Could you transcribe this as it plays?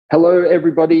Hello,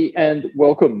 everybody, and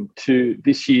welcome to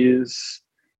this year's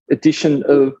edition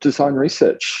of Design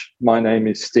Research. My name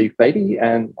is Steve Beatty,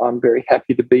 and I'm very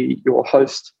happy to be your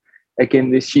host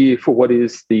again this year for what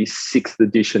is the sixth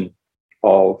edition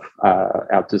of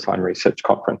our Design Research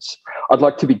Conference. I'd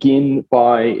like to begin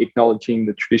by acknowledging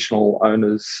the traditional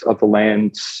owners of the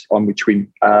lands on which we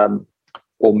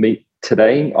all meet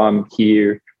today. I'm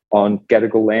here on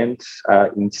Gadigal land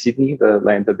in Sydney, the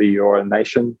land of the Eora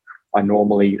Nation. I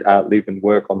normally live and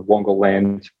work on Wongal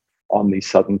land on the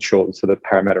southern shores of the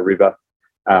Parramatta River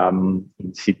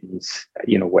in Sydney's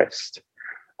inner west.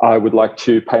 I would like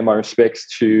to pay my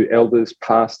respects to elders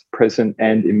past, present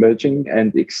and emerging,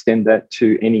 and extend that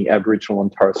to any Aboriginal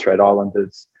and Torres Strait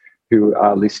Islanders who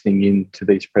are listening in to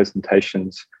these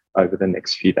presentations over the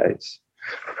next few days.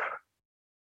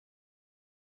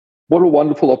 What a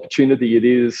wonderful opportunity it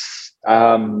is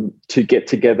to get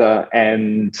together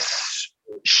and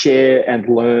share and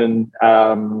learn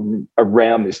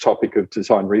around this topic of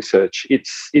design research.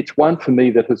 It's one for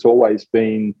me that has always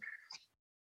been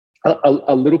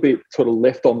a little bit sort of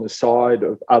left on the side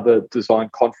of other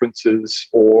design conferences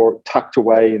or tucked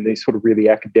away in these sort of really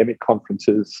academic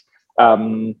conferences.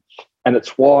 And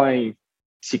it's why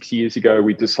 6 years ago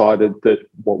we decided that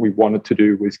what we wanted to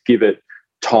do was give it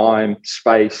time,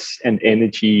 space and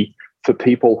energy for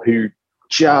people who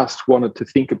just wanted to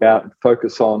think about and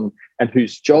focus on, and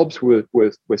whose jobs were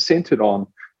centred on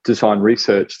design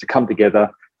research, to come together,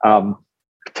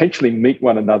 potentially meet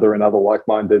one another and other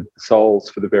like-minded souls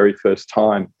for the very first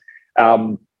time.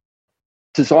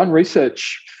 Design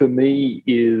research for me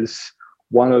is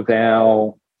one of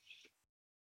our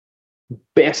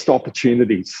best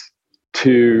opportunities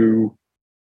to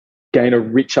gain a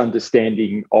rich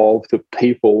understanding of the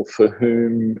people for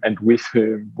whom and with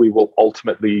whom we will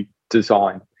ultimately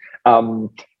design.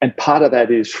 And part of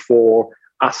that is for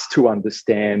us to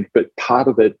understand, but part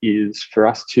of it is for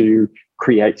us to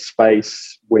create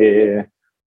space where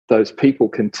those people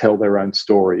can tell their own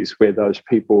stories, where those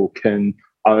people can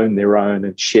own their own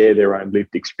and share their own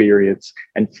lived experience,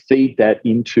 and feed that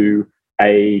into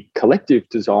a collective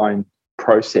design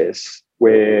process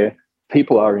where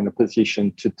people are in a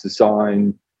position to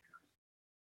design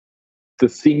the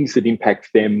things that impact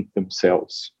them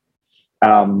themselves.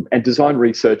 And design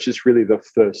research is really the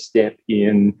first step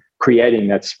in creating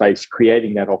that space,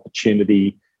 creating that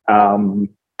opportunity,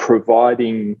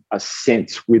 providing a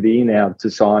sense within our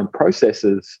design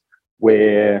processes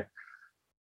where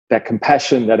that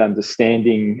compassion, that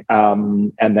understanding,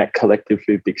 and that collective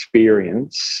lived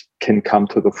experience can come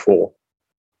to the fore.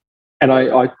 And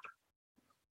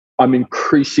I'm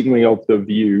increasingly of the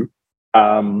view,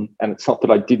 and it's not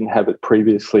that I didn't have it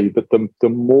previously, but the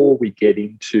more we get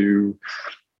into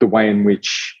the way in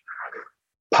which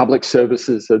public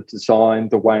services are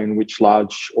designed, the way in which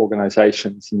large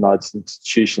organisations and large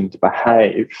institutions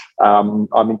behave, I'm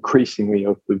increasingly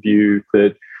of the view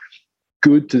that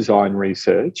good design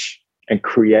research and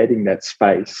creating that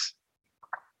space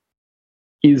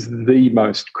is the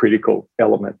most critical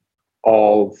element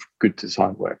of good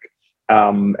design work.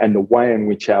 And the way in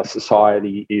which our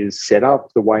society is set up,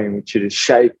 the way in which it is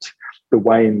shaped, the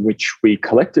way in which we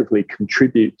collectively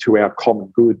contribute to our common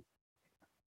good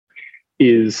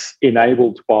is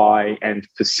enabled by and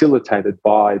facilitated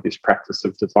by this practice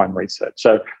of design research.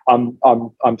 So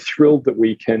I'm thrilled that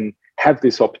we can have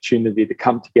this opportunity to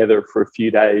come together for a few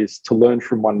days, to learn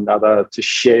from one another, to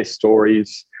share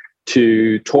stories,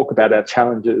 to talk about our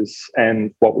challenges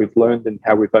and what we've learned and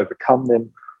how we've overcome them.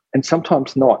 And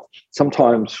sometimes not.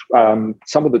 Sometimes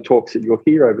some of the talks that you'll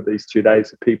hear over these 2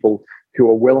 days are people who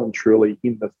are well and truly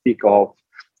in the thick of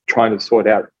trying to sort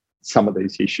out some of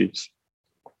these issues.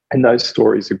 And those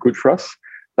stories are good for us.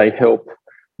 They help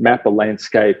map a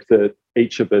landscape that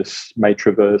each of us may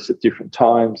traverse at different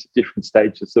times, at different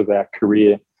stages of our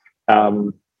career.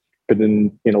 But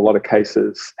in a lot of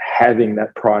cases, having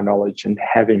that prior knowledge and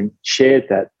having shared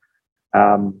that,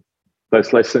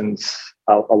 those lessons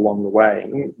along the way,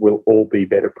 we'll all be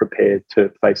better prepared to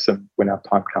face them when our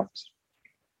time comes.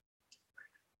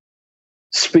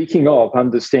 Speaking of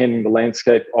understanding the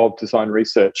landscape of design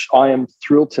research, I am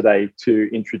thrilled today to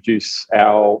introduce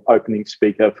our opening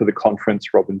speaker for the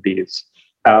conference, Robin Beers.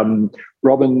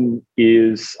 Robin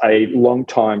is a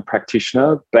long-time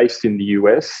practitioner based in the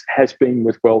US, has been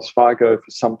with Wells Fargo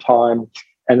for some time,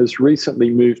 and has recently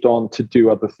moved on to do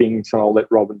other things, and I'll let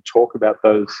Robin talk about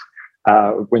those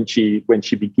when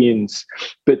she begins.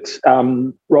 But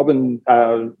Robin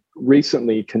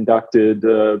recently conducted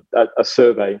a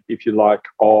survey, if you like,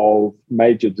 of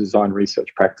major design research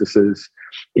practices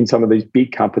in some of these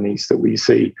big companies that we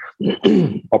see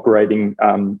operating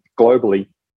globally.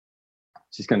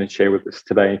 She's going to share with us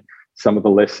today some of the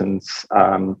lessons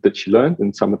that she learned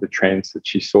and some of the trends that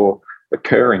she saw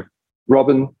occurring.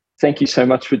 Robin, thank you so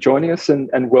much for joining us,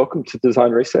 and welcome to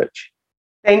Design Research.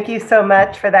 Thank you so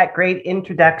much for that great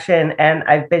introduction. And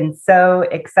I've been so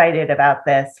excited about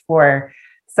this for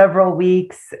several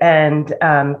weeks and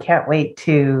can't wait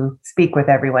to speak with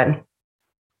everyone.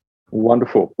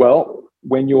 Wonderful. Well,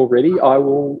 when you're ready, I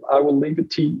will leave it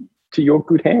to your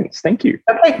good hands. Thank you.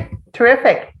 Okay,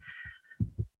 terrific.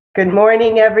 Good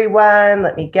morning, everyone.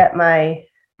 Let me get my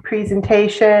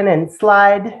presentation and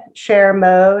slide share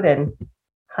mode and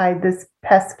hide this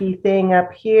pesky thing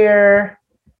up here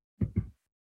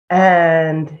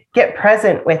and get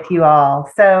present with you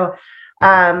all. So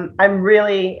I'm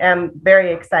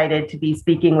very excited to be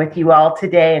speaking with you all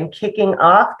today and kicking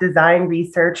off Design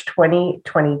Research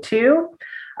 2022.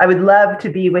 I would love to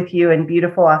be with you in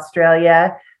beautiful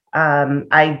Australia.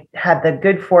 I had the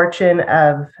good fortune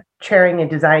of chairing a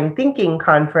design thinking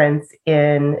conference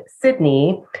in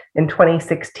Sydney in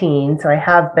 2016. So I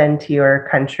have been to your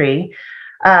country.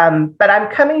 But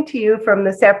I'm coming to you from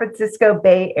the San Francisco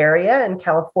Bay Area in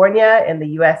California in the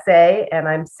USA, and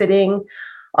I'm sitting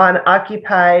on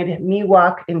occupied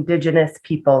Miwok Indigenous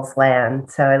Peoples land.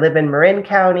 So I live in Marin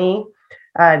County,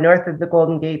 north of the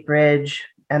Golden Gate Bridge,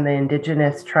 and the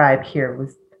indigenous tribe here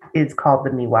is called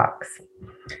the Miwoks.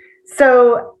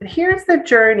 So here's the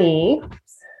journey.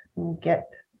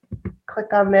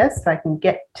 Click on this so I can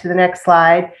get to the next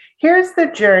slide. Here's the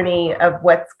journey of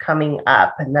what's coming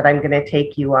up and that I'm going to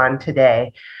take you on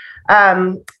today.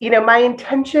 My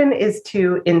intention is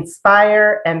to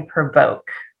inspire and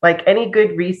provoke. Like any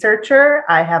good researcher,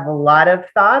 I have a lot of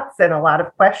thoughts and a lot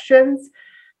of questions,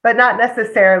 but not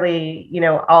necessarily,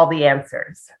 all the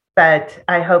answers. But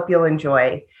I hope you'll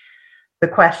enjoy the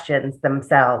questions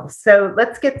themselves. So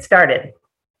let's get started.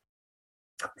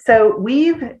 So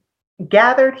we've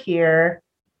gathered here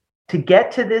to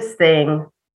get to this thing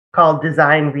called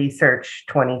Design Research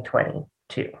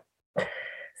 2022.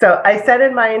 So I said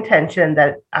in my intention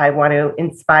that I want to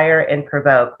inspire and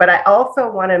provoke, but I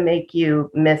also want to make you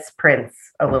miss Prince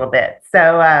a little bit.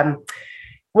 So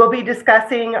we'll be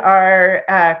discussing our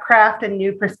craft and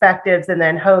new perspectives, and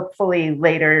then hopefully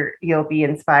later you'll be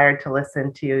inspired to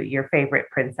listen to your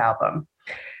favorite Prince album.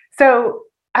 So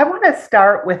I want to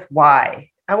start with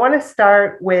why. I want to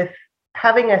start with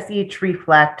having us each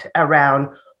reflect around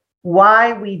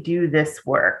why we do this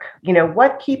work.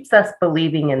 What keeps us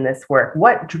believing in this work?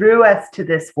 What drew us to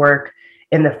this work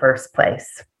in the first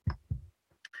place?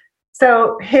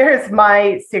 So here's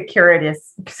my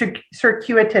circuitous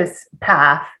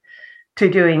path to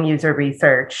doing user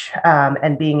research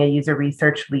and being a user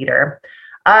research leader.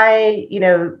 I,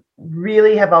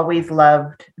 really have always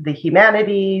loved the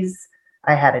humanities.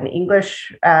 I had an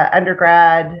English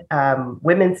undergrad,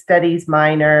 women's studies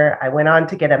minor. I went on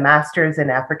to get a master's in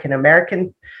African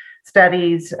American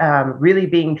studies, really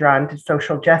being drawn to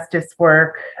social justice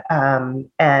work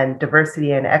and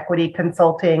diversity and equity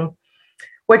consulting,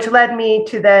 which led me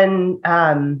to then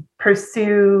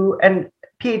pursue a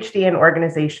PhD in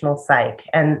organizational psych.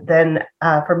 And then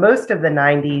for most of the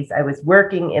 90s, I was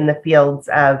working in the fields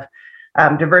of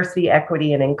diversity,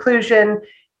 equity, and inclusion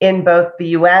in both the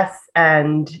US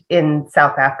and in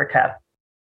South Africa.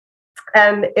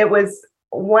 And it was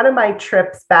one of my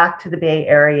trips back to the Bay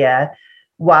Area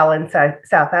while in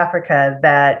South Africa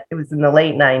that it was in the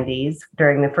late 90s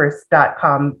during the first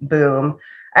 .com boom.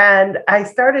 And I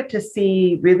started to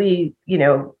see really,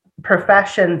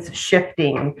 professions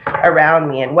shifting around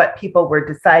me and what people were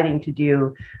deciding to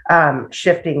do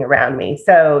shifting around me.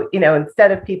 So,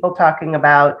 instead of people talking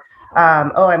about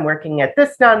I'm working at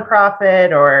this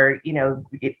nonprofit or,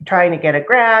 trying to get a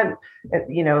grant,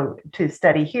 to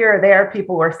study here or there,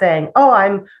 people were saying,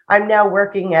 I'm now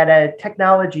working at a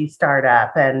technology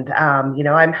startup and,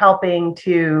 I'm helping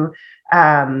to,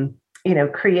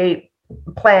 create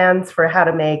plans for how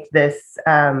to make this,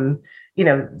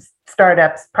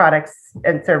 startups, products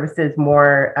and services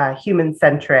more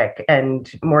human-centric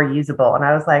and more usable. And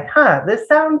I was like, this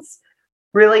sounds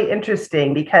really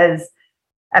interesting because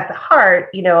at the heart,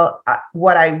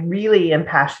 what I really am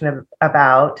passionate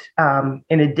about,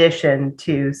 in addition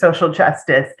to social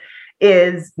justice,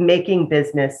 is making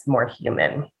business more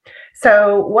human.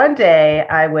 So one day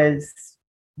I was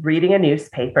reading a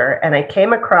newspaper and I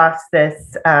came across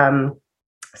this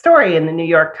story in the New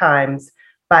York Times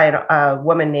by a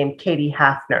woman named Katie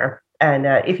Hafner. And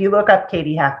if you look up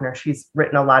Katie Hafner, she's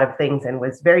written a lot of things and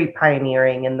was very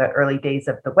pioneering in the early days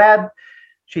of the web.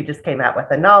 She just came out with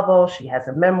a novel. She has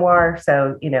a memoir.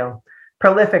 So,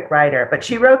 prolific writer. But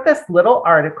she wrote this little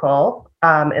article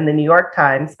in the New York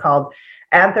Times called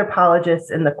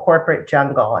Anthropologists in the Corporate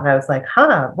Jungle. And I was like,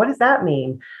 what does that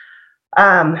mean?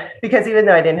 Because even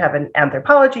though I didn't have an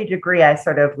anthropology degree, I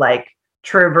sort of like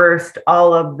traversed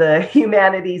all of the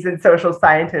humanities and social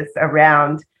scientists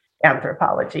around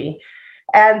anthropology.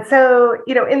 And so,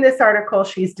 in this article,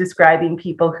 she's describing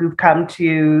people who've come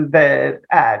to the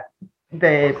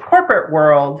corporate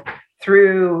world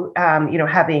through,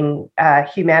 having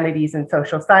humanities and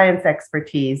social science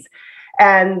expertise.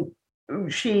 And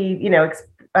she,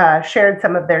 shared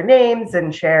some of their names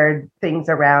and shared things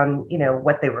around,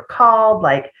 what they were called,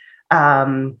 like,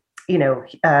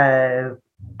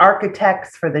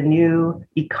 architects for the new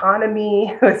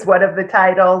economy was one of the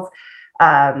titles,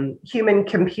 human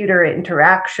computer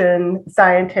interaction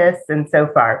scientists, and so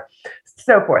forth.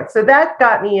 So that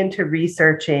got me into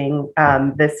researching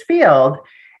this field.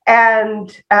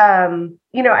 And,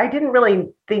 I didn't really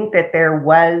think that there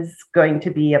was going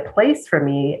to be a place for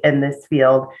me in this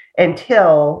field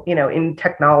until, in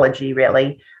technology,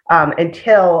 really,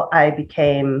 until I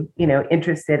became,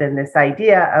 interested in this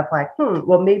idea of like,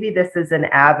 well, maybe this is an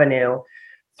avenue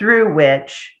through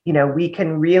which, we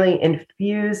can really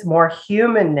infuse more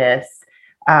humanness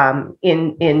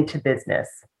into business.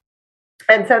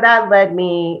 And so that led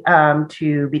me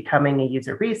to becoming a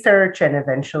user research and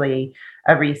eventually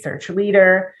a research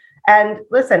leader. And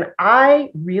listen,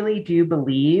 I really do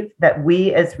believe that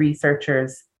we as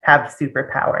researchers have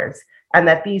superpowers, and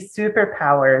that these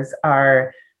superpowers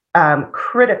are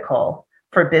critical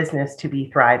for business to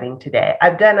be thriving today.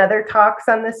 I've done other talks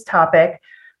on this topic,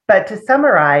 but to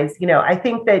summarize, I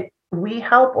think that we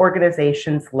help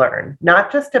organizations learn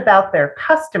not just about their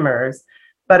customers,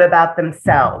 but about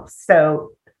themselves.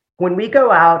 So when we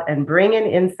go out and bring in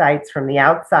insights from the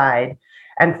outside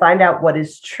and find out what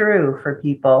is true for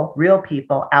people, real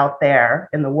people out there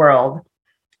in the world,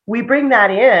 we bring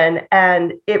that in,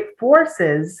 and it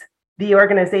forces the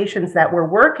organizations that we're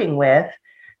working with,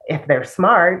 if they're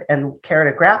smart and care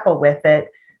to grapple with it,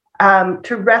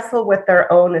 to wrestle with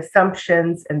their own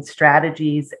assumptions and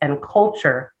strategies and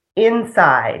culture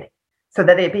inside, so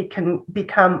that it can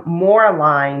become more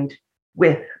aligned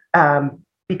with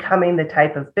becoming the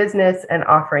type of business and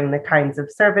offering the kinds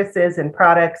of services and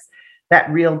products that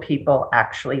real people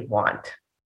actually want.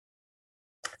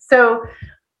 So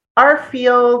our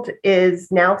field is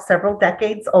now several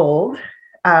decades old,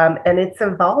 and it's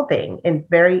evolving in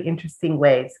very interesting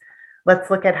ways. Let's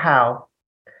look at how.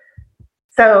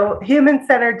 So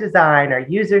human-centered design or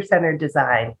user-centered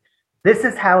design, this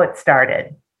is how it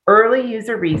started. Early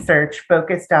user research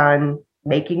focused on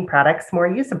making products more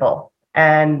usable,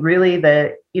 and really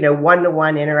the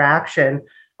one-to-one interaction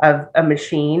of a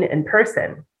machine and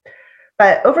person.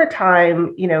 But over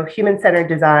time, human-centered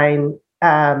design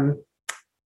has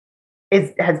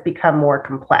become more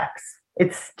complex.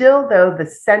 It's still, though, the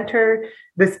standard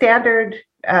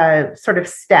sort of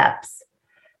steps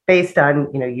based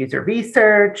on user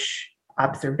research,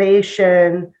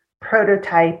 observation,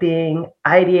 prototyping,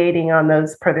 ideating on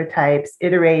those prototypes,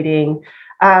 iterating.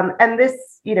 And this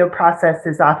process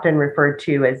is often referred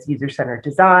to as user-centered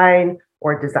design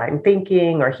or design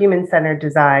thinking or human-centered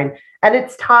design. And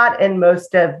it's taught in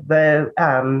most of the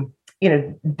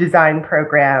design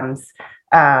programs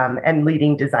and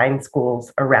leading design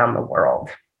schools around the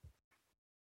world.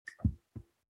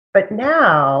 But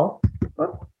now,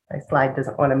 my slide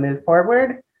doesn't want to move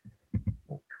forward.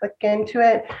 Click into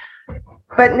it.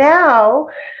 But now,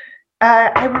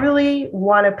 I really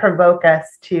want to provoke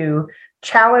us to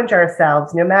challenge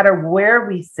ourselves, no matter where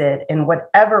we sit in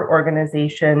whatever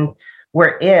organization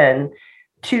we're in,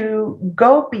 to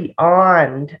go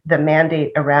beyond the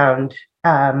mandate around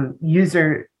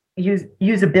usability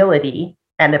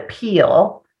and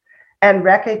appeal, and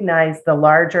recognize the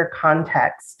larger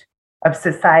context of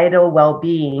societal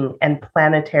well-being and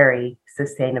planetary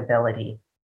sustainability.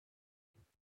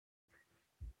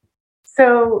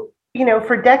 So,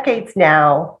 for decades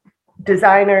now,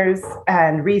 designers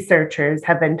and researchers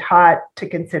have been taught to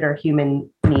consider human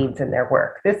needs in their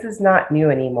work. This is not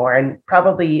new anymore. And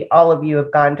probably all of you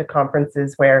have gone to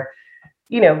conferences where,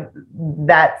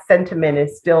 that sentiment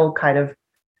is still kind of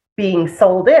being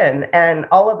sold in. And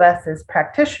all of us as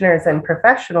practitioners and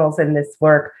professionals in this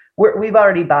work, we've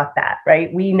already bought that,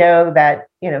 right? We know that,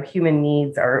 human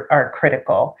needs are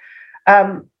critical.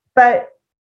 But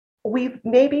we've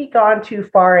maybe gone too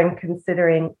far in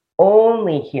considering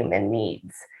only human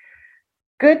needs.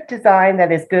 Good design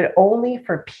that is good only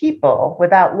for people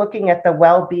without looking at the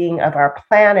well-being of our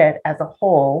planet as a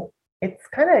whole, it's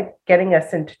kind of getting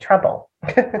us into trouble,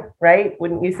 right?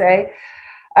 Wouldn't you say?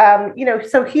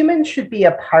 So humans should be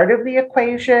a part of the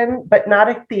equation, but not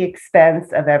at the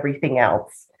expense of everything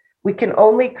else. We can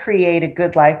only create a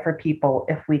good life for people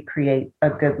if we create a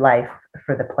good life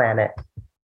for the planet.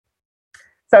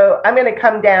 So I'm going to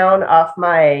come down off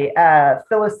my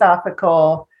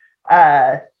philosophical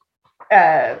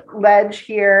ledge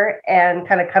here and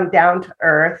kind of come down to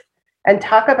earth and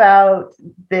talk about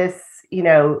this,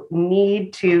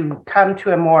 need to come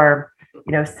to a more,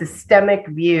 systemic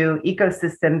view,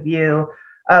 ecosystem view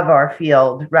of our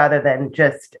field rather than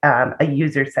just a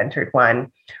user-centered one,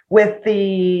 with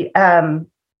the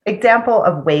example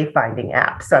of wayfinding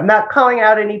apps. So I'm not calling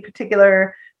out any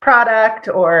particular product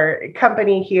or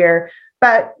company here,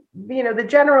 but the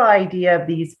general idea of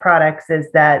these products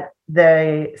is that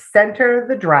they center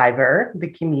the driver, the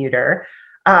commuter,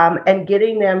 and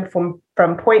getting them from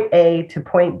point A to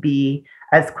point B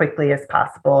as quickly as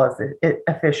possible, as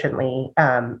efficiently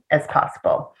as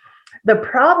possible. The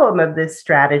problem of this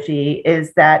strategy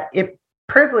is that it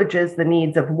privileges the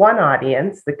needs of one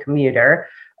audience, the commuter,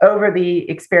 over the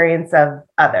experience of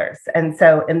others. And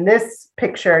so in this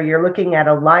picture, you're looking at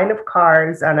a line of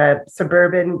cars on a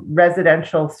suburban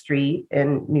residential street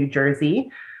in New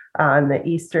Jersey, on the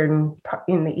eastern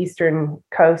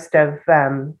coast of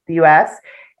the US.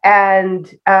 And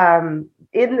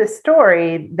in the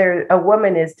story, a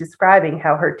woman is describing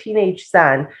how her teenage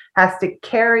son has to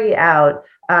carry out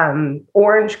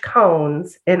orange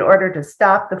cones in order to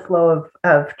stop the flow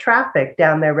of traffic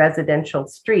down their residential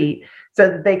street so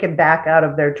that they can back out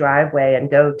of their driveway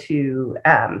and go to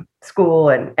school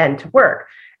and to work.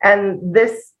 And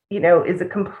this, is a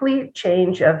complete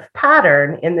change of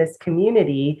pattern in this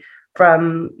community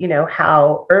from,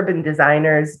 how urban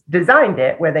designers designed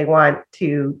it, where they want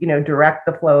to, direct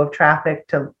the flow of traffic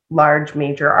to large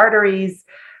major arteries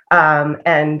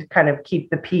and kind of keep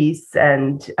the peace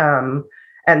and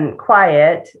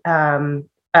quiet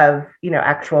of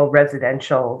actual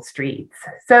residential streets.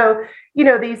 So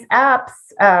these apps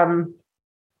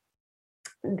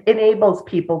enables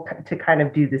people to kind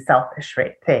of do the selfish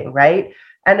thing, right?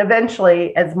 And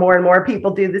eventually, as more and more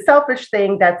people do the selfish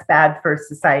thing, that's bad for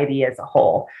society as a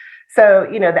whole. So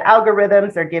the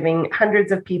algorithms are giving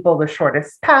hundreds of people the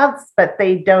shortest paths, but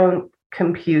they don't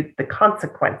compute the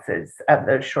consequences of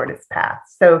those shortest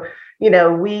paths. So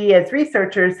we as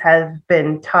researchers have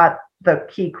been taught the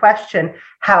key question,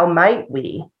 how might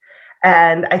we?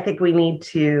 And I think we need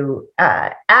to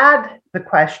add the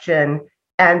question,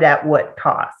 and at what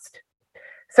cost?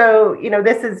 So,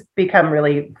 this has become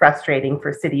really frustrating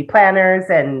for city planners.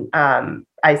 And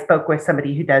I spoke with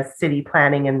somebody who does city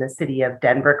planning in the city of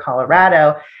Denver,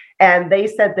 Colorado, and they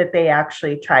said that they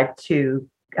actually tried to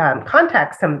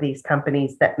contact some of these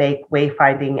companies that make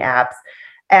wayfinding apps.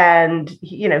 And,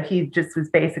 he just was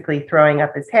basically throwing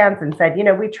up his hands and said,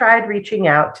 we tried reaching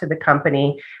out to the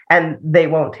company and they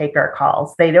won't take our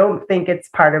calls. They don't think it's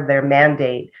part of their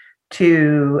mandate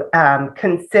to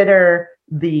consider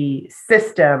the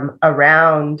system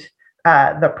around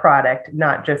the product,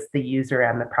 not just the user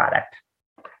and the product.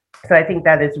 So I think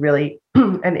that is really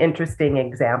an interesting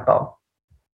example.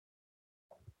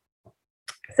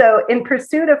 So in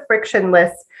pursuit of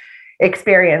frictionless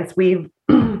experience, we've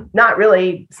not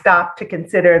really stopped to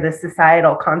consider the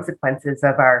societal consequences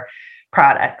of our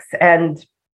products. And,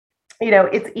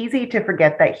 it's easy to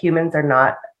forget that humans are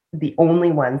not the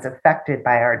only ones affected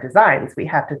by our designs. We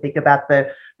have to think about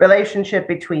the relationship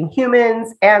between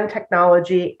humans and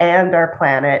technology and our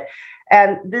planet.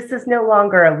 And this is no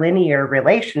longer a linear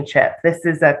relationship. This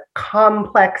is a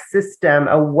complex system,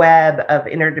 a web of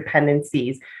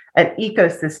interdependencies, an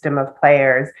ecosystem of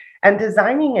players. And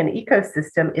designing an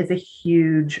ecosystem is a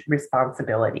huge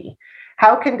responsibility.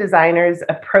 How can designers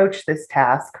approach this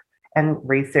task? And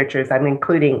researchers, I'm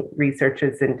including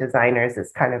researchers and designers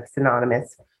as kind of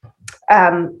synonymous.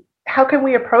 How can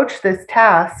we approach this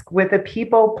task with a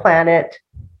people, planet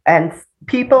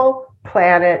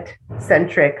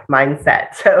centric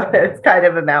mindset? So it's kind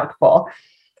of a mouthful.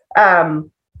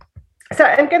 So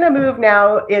I'm going to move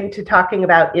now into talking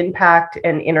about impact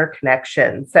and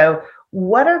interconnection. So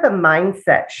what are the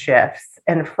mindset shifts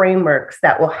and frameworks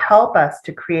that will help us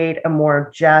to create a more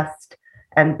just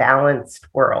and balanced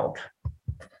world?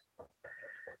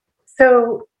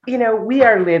 So, we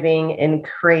are living in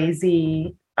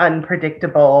crazy,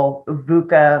 unpredictable,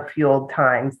 VUCA-fueled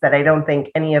times that I don't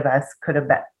think any of us could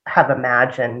have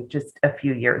imagined just a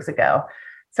few years ago.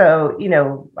 So,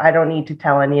 I don't need to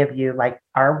tell any of you,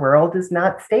 our world is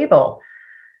not stable.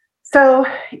 So,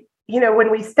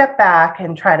 when we step back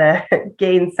and try to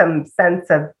gain some sense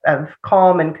of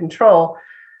calm and control,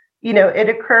 it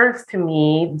occurs to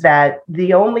me that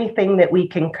the only thing that we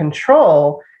can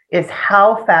control is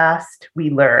how fast we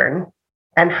learn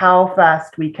and how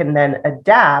fast we can then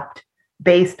adapt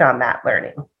based on that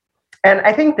learning. And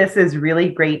I think this is really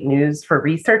great news for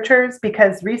researchers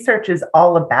because research is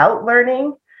all about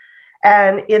learning.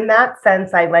 And in that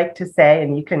sense, I like to say,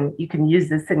 and you can use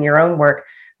this in your own work,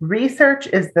 research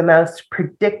is the most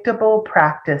predictable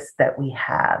practice that we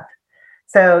have.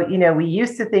 So, we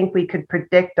used to think we could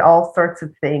predict all sorts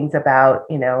of things about,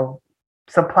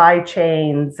 supply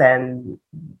chains and,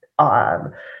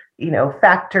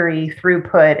 factory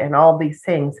throughput and all these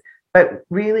things. But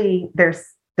really,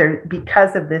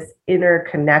 because of this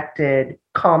interconnected,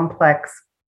 complex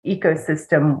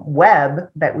ecosystem web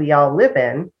that we all live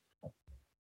in,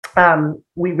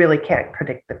 we really can't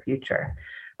predict the future.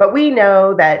 But we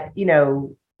know that,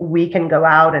 we can go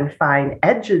out and find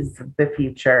edges of the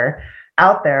future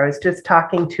out there. I was just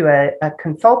talking to a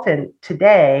consultant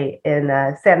today in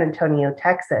San Antonio,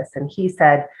 Texas, and he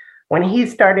said when he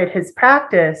started his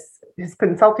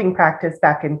consulting practice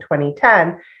back in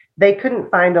 2010, they couldn't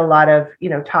find a lot of,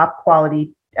 top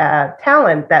quality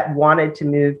talent that wanted to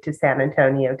move to San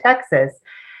Antonio, Texas.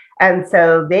 And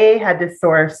so they had to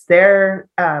source their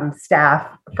staff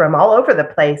from all over the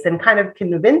place and kind of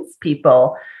convince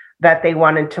people that they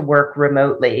wanted to work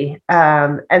remotely.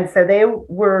 And so they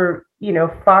were,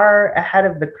 far ahead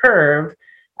of the curve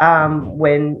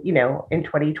when, in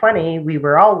 2020, we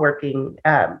were all working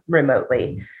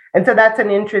remotely. And so that's an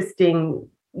interesting,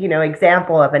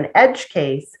 example of an edge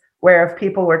case where if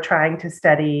people were trying to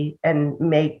study and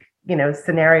make,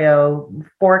 scenario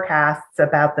forecasts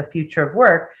about the future of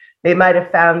work, they might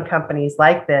have found companies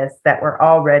like this that were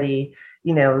already,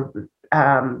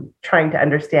 trying to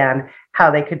understand how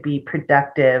they could be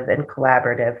productive and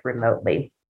collaborative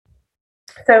remotely.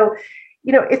 So,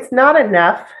 it's not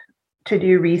enough to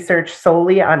do research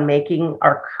solely on making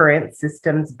our current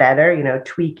systems better,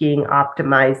 tweaking,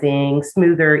 optimizing,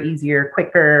 smoother, easier,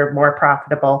 quicker, more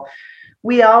profitable.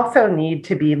 We also need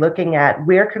to be looking at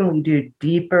where can we do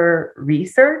deeper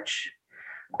research.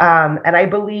 And I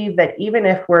believe that even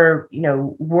if we're,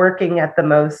 working at the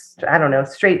most,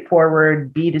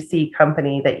 straightforward B2C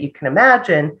company that you can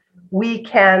imagine, we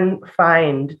can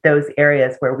find those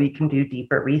areas where we can do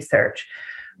deeper research.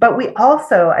 But we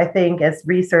also, I think, as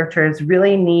researchers,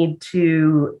 really need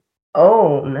to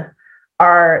own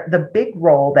the big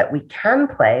role that we can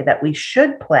play, that we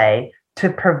should play to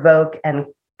provoke and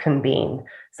convene.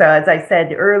 So as I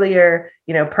said earlier,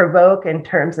 provoke in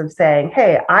terms of saying,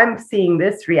 hey, I'm seeing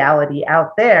this reality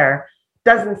out there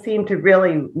doesn't seem to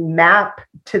really map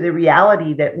to the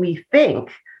reality that we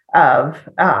think of,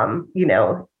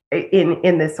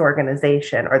 in this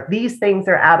organization, or these things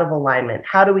are out of alignment.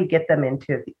 How do we get them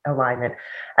into alignment?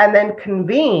 And then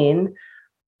convene.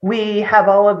 We have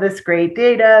all of this great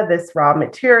data, this raw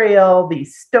material,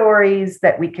 these stories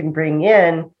that we can bring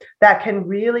in that can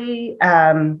really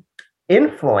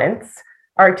influence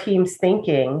our team's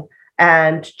thinking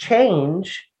and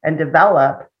change and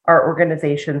develop our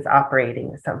organization's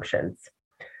operating assumptions.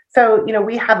 So,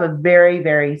 we have a very,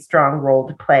 very strong role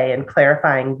to play in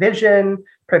clarifying vision,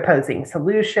 proposing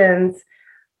solutions,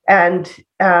 and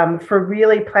for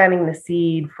really planting the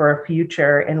seed for a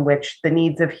future in which the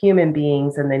needs of human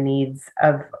beings and the needs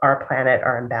of our planet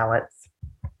are in balance.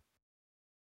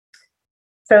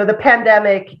 So the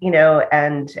pandemic,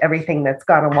 and everything that's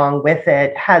gone along with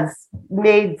it has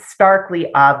made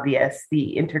starkly obvious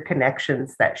the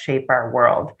interconnections that shape our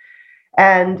world.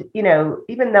 And,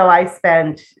 even though I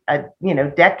spent a,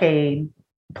 decade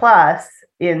plus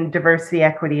in diversity,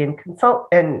 equity,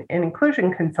 and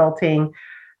inclusion consulting,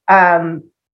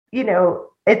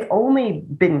 it's only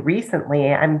been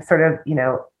recently, I'm sort of,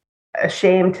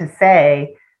 ashamed to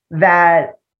say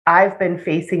that I've been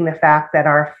facing the fact that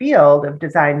our field of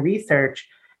design research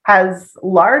has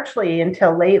largely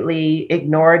until lately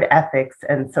ignored ethics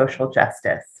and social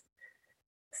justice.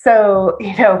 So,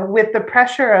 with the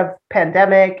pressure of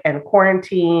pandemic and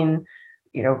quarantine,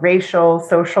 racial,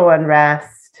 social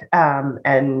unrest,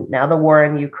 and now the war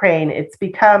in Ukraine, it's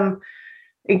become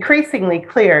increasingly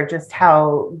clear just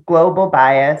how global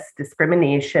bias,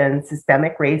 discrimination,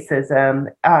 systemic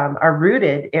racism are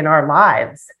rooted in our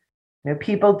lives.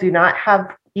 People do not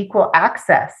have equal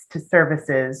access to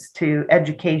services, to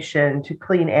education, to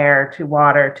clean air, to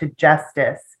water, to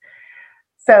justice.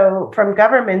 So from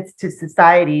governments to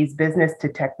societies, business to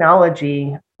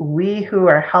technology, we who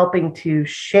are helping to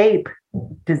shape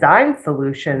design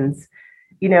solutions,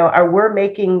 we're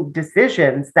making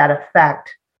decisions that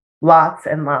affect lots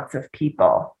and lots of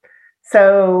people.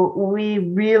 So we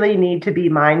really need to be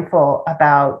mindful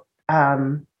about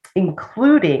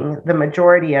including the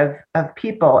majority of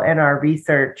people in our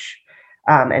research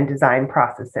and design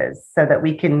processes so that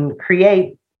we can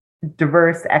create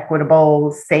diverse,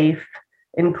 equitable, safe,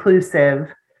 inclusive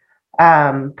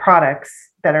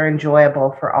products that are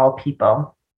enjoyable for all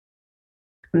people.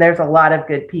 And there's a lot of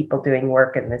good people doing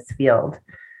work in this field.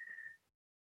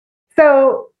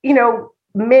 So,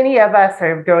 many of us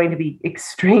are going to be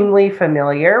extremely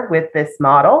familiar with this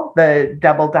model, the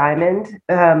double diamond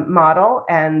model.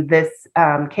 And this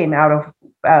came out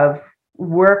of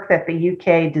work that the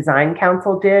UK Design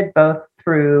Council did, both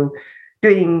through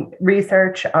doing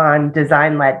research on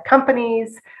design-led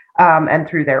companies and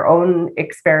through their own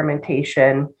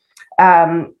experimentation.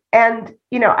 I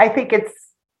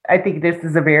think this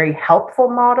is a very helpful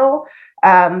model,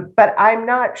 but I'm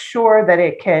not sure that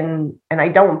it can, and I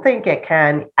don't think it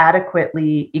can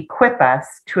adequately equip us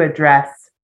to address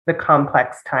the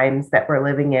complex times that we're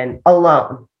living in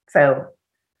alone. So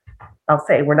I'll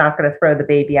say we're not going to throw the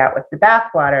baby out with the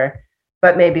bathwater,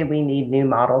 but maybe we need new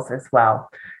models as well.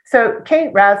 So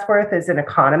Kate Radsworth is an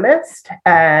economist,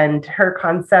 and her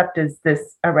concept is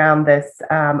around this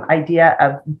idea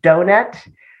of donut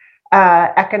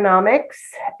economics.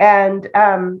 And,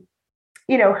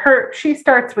 she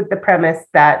starts with the premise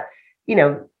that,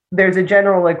 there's a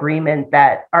general agreement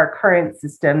that our current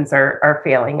systems are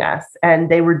failing us, and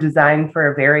they were designed for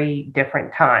a very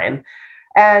different time.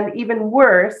 And even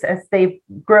worse, as they've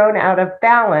grown out of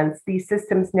balance, these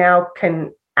systems now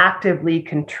can actively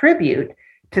contribute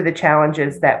to the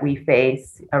challenges that we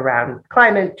face around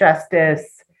climate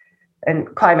justice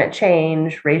and climate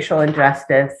change, racial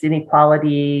injustice,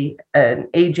 inequality, an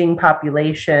aging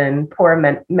population, poor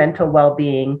mental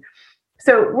well-being.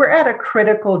 So we're at a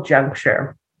critical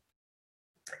juncture.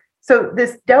 So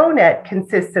this donut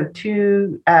consists of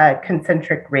two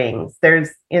concentric rings. There's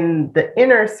in the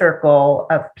inner circle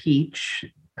of peach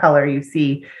color, you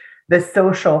see the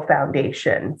social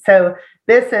foundation. So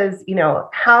this is,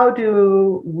 how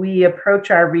do we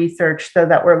approach our research so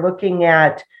that we're looking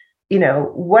at,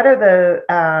 what are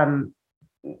the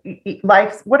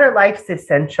life's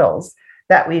essentials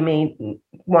that we may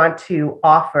want to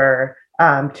offer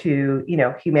to,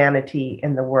 humanity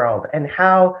in the world, and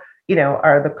how,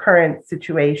 are the current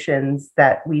situations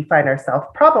that we find ourselves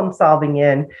problem solving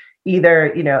in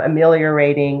either,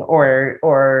 ameliorating or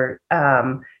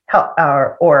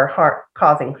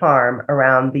causing harm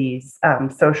around these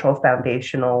social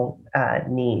foundational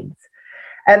needs.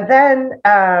 And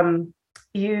then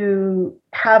you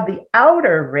have the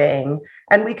outer ring,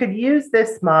 and we could use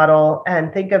this model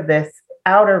and think of this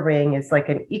outer ring as like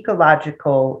an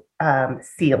ecological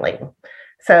ceiling.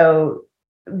 So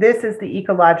this is the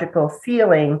ecological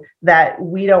ceiling that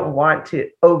we don't want to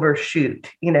overshoot,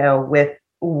 with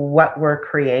what we're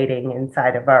creating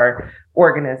inside of our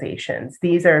organizations.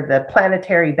 These are the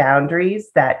planetary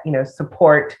boundaries that,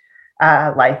 support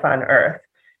life on Earth.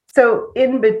 So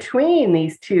in between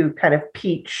these two kind of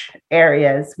peach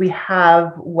areas, we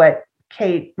have what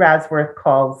Kate Radsworth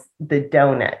calls the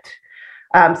donut.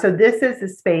 So this is a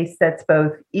space that's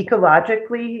both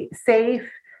ecologically safe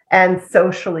and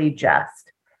socially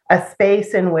just, a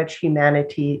space in which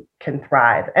humanity can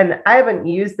thrive. And I haven't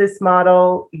used this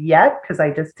model yet because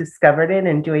I just discovered it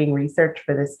in doing research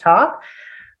for this talk.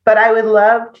 But I would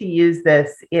love to use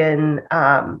this in,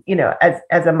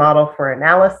 as a model for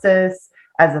analysis,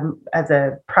 as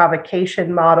a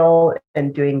provocation model,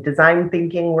 and doing design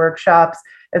thinking workshops.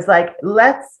 It's like,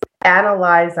 let's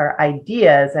analyze our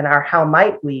ideas and our how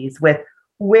might we's with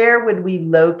where would we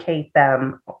locate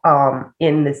them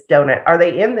in this donut? Are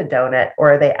they in the donut,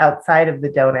 or are they outside of the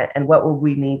donut? And what will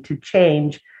we need to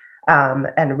change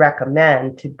and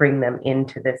recommend to bring them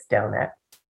into this donut?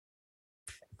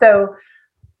 So,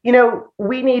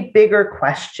 we need bigger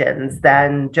questions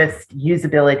than just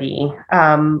usability.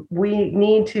 We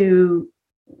need to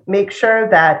make sure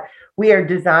that we are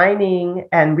designing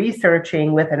and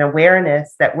researching with an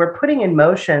awareness that we're putting in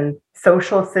motion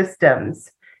social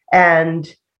systems. And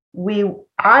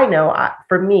I know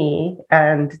for me,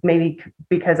 and maybe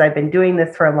because I've been doing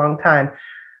this for a long time,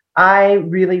 I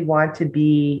really want to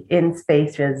be in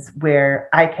spaces where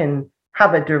I can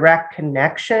have a direct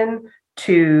connection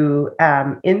to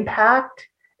impact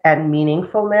and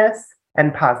meaningfulness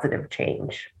and positive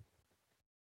change.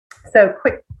 So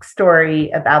quick story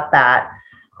about that.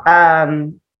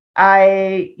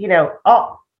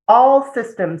 All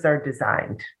systems are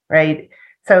designed, right?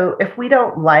 So if we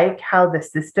don't like how the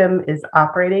system is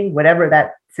operating, whatever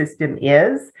that system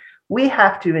is, we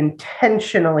have to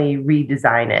intentionally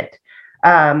redesign it.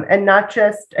 And not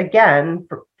just, again,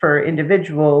 for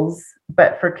individuals,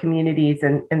 but for communities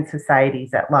and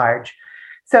societies at large.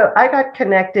 So I got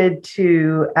connected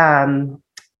to a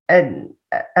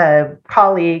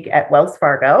colleague at Wells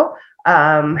Fargo,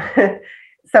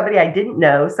 somebody I didn't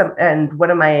know, and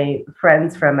one of my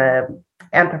friends from a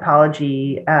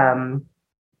anthropology and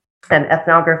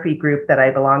ethnography group that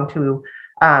I belong to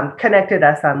connected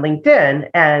us on LinkedIn,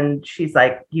 and she's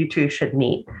like, "You two should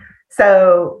meet."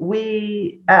 So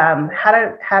we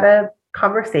had a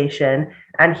conversation,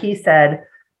 and he said,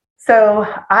 "So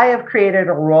I have created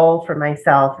a role for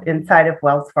myself inside of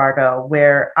Wells Fargo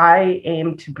where I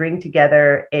aim to bring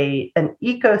together an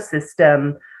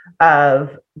ecosystem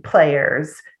of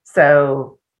players.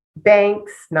 So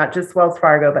banks, not just Wells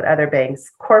Fargo, but other banks,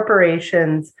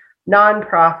 corporations,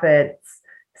 nonprofits,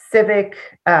 civic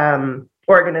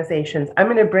organizations. I'm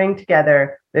going to bring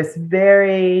together this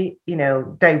very,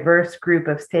 diverse group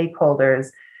of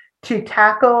stakeholders to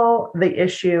tackle the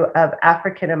issue of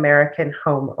African American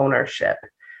home ownership."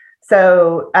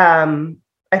 So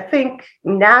I think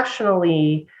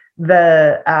nationally,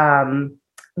 the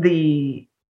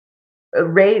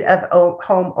rate of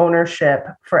home ownership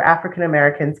for African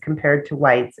Americans compared to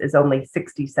whites is only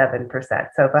 67%.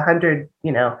 So if 100,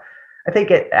 I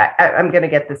think I'm going to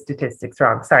get the statistics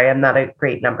wrong. Sorry, I'm not a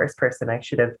great numbers person. I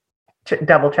should have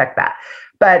double checked that.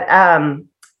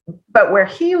 But where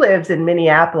he lives in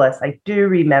Minneapolis, I do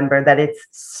remember that it's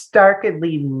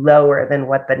starkly lower than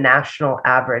what the national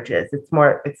average is. It's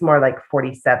more like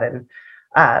 47%,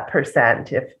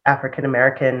 if African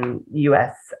American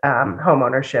U.S. Home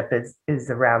ownership is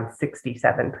around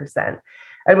 67%.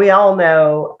 And we all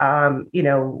know,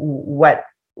 what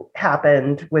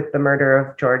happened with the murder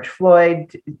of George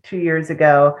Floyd 2 years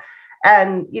ago.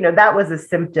 And, that was a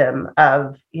symptom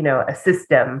of, a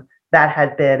system that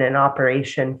had been in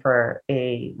operation for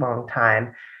a long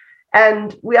time.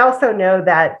 And we also know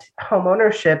that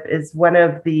homeownership is one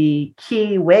of the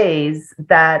key ways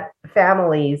that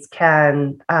families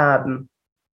can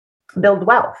build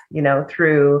wealth,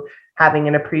 through having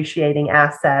an appreciating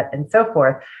asset and so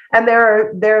forth. And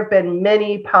there have been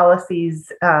many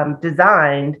policies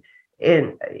designed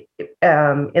in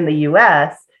the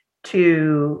U.S.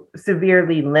 to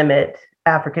severely limit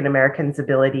African Americans'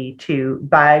 ability to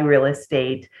buy real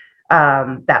estate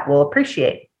that will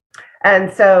appreciate.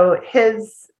 And so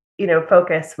his,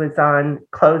 focus was on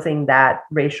closing that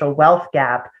racial wealth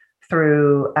gap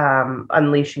through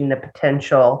unleashing the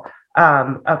potential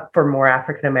for more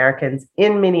African Americans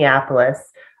in Minneapolis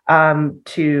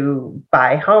to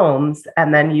buy homes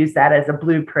and then use that as a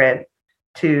blueprint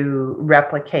to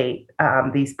replicate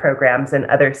these programs in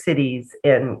other cities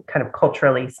in kind of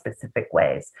culturally specific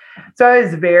ways. So I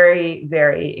was very,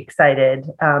 very excited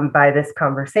by this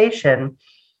conversation.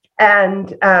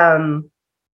 And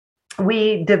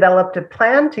we developed a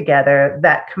plan together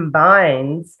that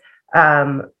combines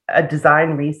a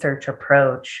design research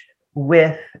approach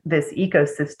with this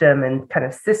ecosystem and kind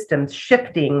of systems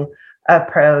shifting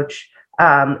approach,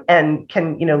 and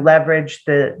can leverage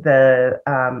the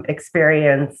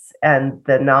experience and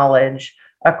the knowledge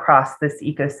across this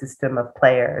ecosystem of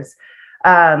players.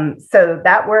 So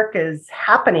that work is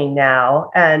happening now,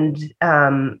 and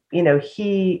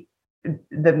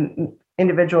the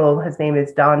individual, his name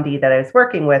is Dondi, that I was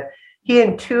working with, he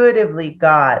intuitively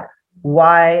got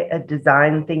why a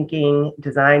design thinking,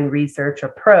 design research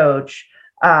approach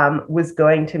was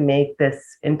going to make this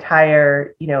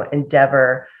entire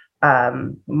endeavor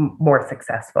more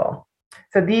successful.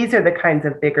 So these are the kinds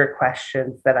of bigger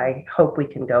questions that I hope we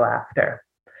can go after.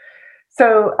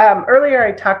 So earlier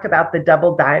I talked about the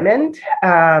double diamond,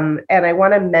 and I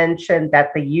want to mention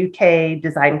that the UK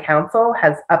Design Council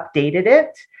has updated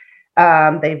it.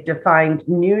 They've defined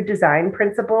new design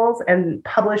principles and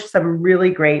published some really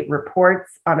great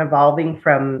reports on evolving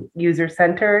from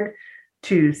user-centered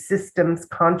to systems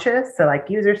conscious. So like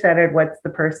user-centered, what's the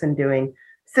person doing?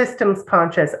 Systems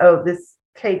conscious, this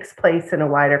takes place in a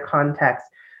wider context,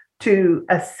 to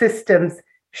a systems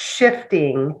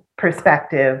shifting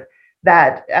perspective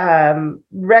that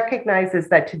recognizes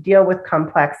that to deal with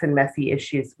complex and messy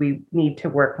issues, we need to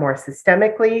work more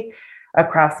systemically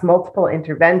across multiple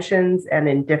interventions and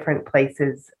in different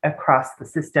places across the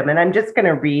system. And I'm just going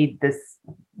to read this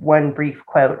one brief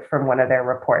quote from one of their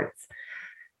reports.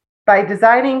 By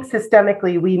designing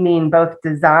systemically, we mean both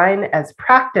design as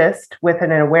practiced with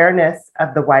an awareness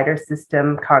of the wider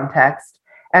system context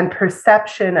and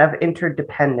perception of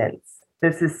interdependence.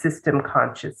 This is system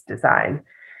conscious design.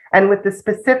 And with the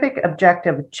specific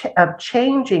objective of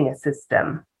changing a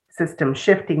system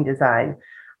shifting design,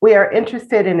 we are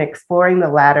interested in exploring the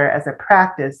latter as a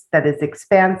practice that is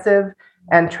expansive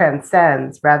and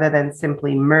transcends rather than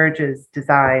simply merges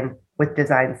design with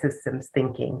design systems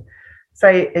thinking. So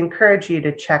I encourage you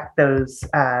to check those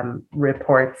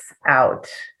reports out.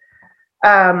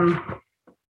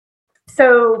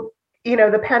 So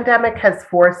the pandemic has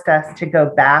forced us to go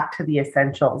back to the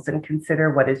essentials and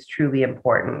consider what is truly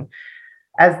important.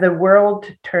 As the world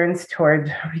turns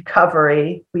toward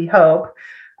recovery, we hope,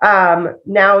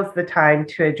 now is the time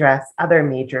to address other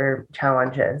major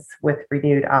challenges with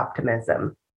renewed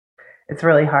optimism. It's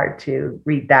really hard to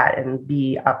read that and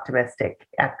be optimistic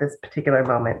at this particular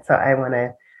moment. So I want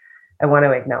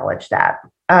to acknowledge that.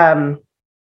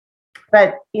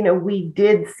 But we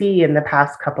did see in the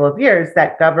past couple of years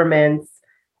that governments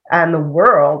and the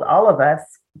world, all of us,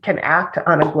 can act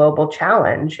on a global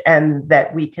challenge, and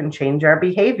that we can change our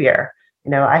behavior.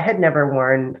 I had never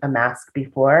worn a mask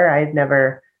before. I had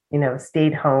never,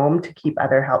 stayed home to keep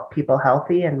other people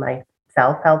healthy and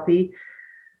myself healthy.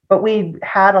 But we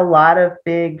had a lot of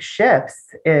big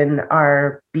shifts in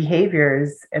our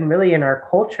behaviors and really in our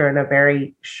culture in a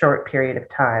very short period of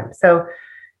time. So,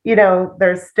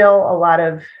 there's still a lot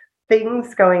of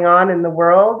things going on in the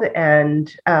world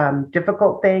and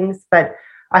difficult things, but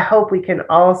I hope we can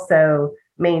also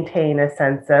maintain a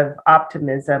sense of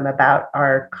optimism about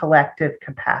our collective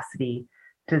capacity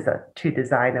to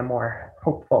design a more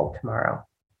hopeful tomorrow.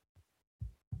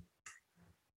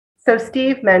 So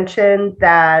Steve mentioned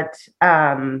that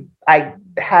I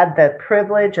had the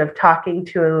privilege of talking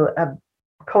to a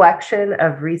collection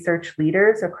of research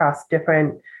leaders across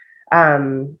different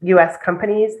US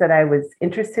companies that I was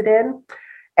interested in.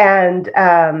 And,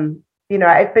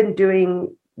 I've been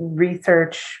doing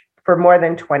research for more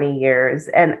than 20 years,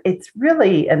 and it's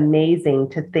really amazing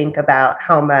to think about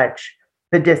how much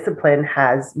the discipline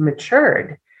has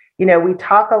matured. We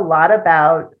talk a lot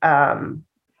about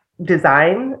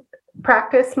design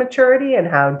practice maturity and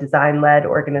how design-led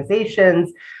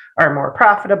organizations are more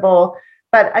profitable.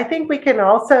 But I think we can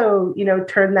also,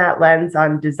 turn that lens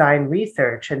on design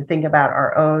research and think about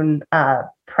our own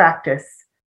practice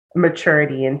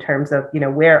maturity in terms of,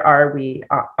 where are we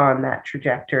on that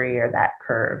trajectory or that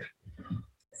curve.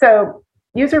 So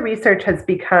user research has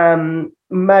become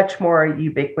much more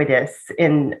ubiquitous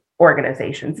in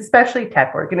organizations, especially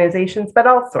tech organizations, but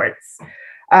all sorts.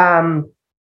 And,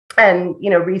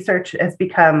 research has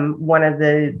become one of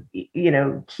the,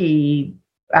 key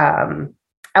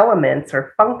elements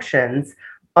or functions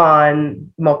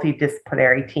on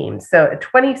multidisciplinary teams. So a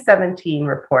 2017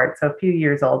 report, so a few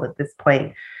years old at this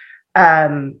point,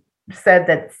 said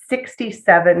that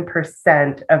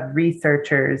 67% of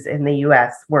researchers in the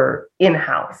US were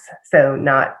in-house. So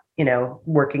not,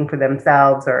 working for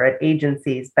themselves or at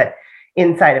agencies, but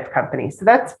inside of companies. So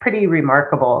that's pretty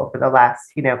remarkable over the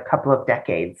last, couple of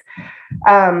decades.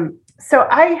 So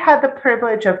I had the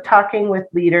privilege of talking with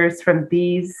leaders from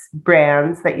these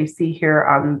brands that you see here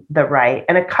on the right,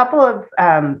 and a couple of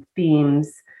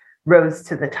themes rose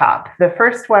to the top. The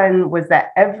first one was that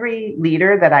every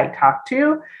leader that I talked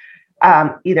to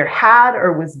either had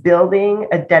or was building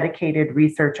a dedicated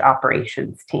research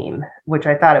operations team, which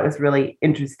I thought it was really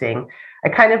interesting. I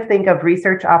kind of think of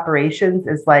research operations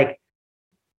as like,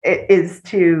 it is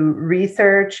to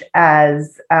research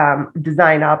as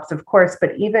design ops, of course,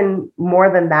 but even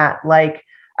more than that, like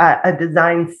a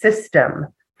design system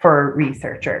for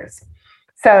researchers.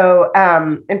 So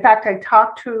in fact, I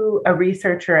talked to a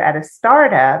researcher at a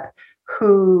startup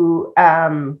who,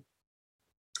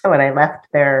 when I left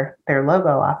their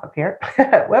logo off of here,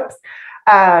 whoops,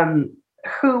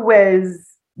 who was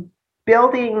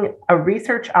building a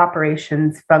research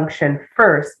operations function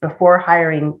first before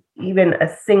hiring even a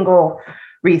single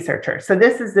researcher. So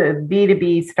this is a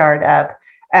B2B startup.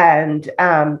 And,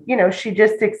 she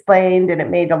just explained, and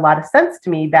it made a lot of sense to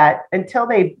me, that until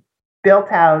they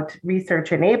built out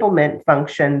research enablement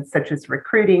functions, such as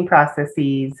recruiting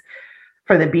processes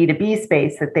for the B2B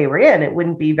space that they were in, it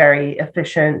wouldn't be very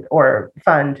efficient or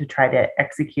fun to try to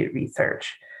execute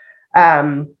research.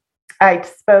 I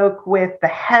spoke with the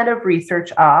head of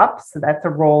research ops, so that's a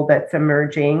role that's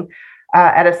emerging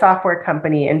at a software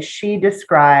company, and she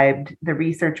described the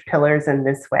research pillars in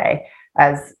this way: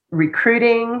 as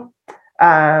recruiting,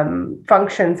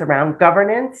 functions around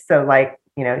governance, so like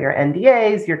your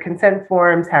NDAs, your consent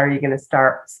forms, how are you going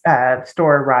to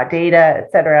store raw data,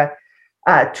 et cetera.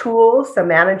 Tools, so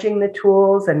managing the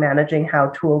tools and managing how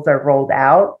tools are rolled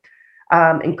out,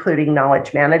 including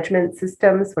knowledge management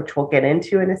systems, which we'll get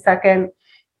into in a second.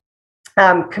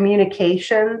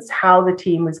 Communications, how the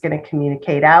team was going to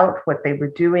communicate out what they were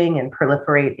doing and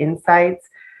proliferate insights.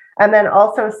 And then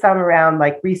also some around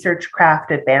like research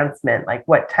craft advancement, like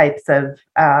what types of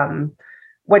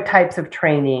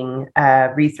training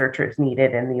researchers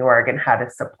needed in the org and how to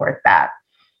support that.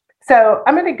 So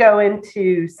I'm going to go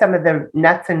into some of the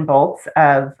nuts and bolts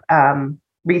of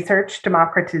research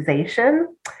democratization.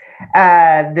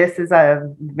 This is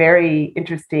a very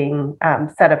interesting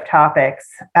set of topics,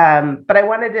 but I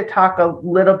wanted to talk a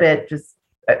little bit, just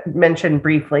mention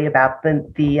briefly about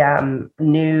the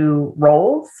new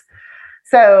roles.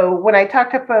 So when I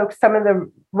talked to folks, some of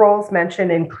the roles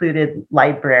mentioned included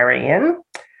librarian,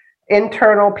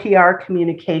 internal PR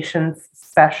communications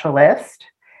specialist,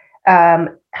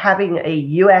 having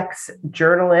a UX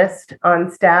journalist on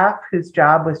staff whose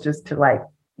job was just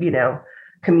to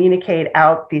communicate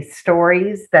out these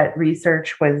stories that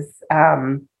research was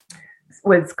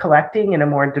collecting in a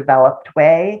more developed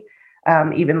way,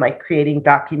 even like creating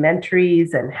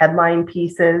documentaries and headline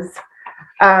pieces.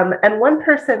 And one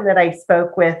person that I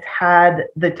spoke with had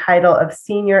the title of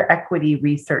Senior Equity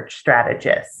Research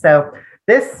Strategist. So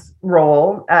this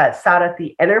role sat at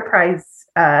the enterprise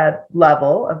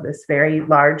level of this very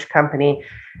large company,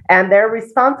 and they're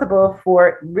responsible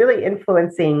for really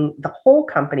influencing the whole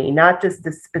company, not just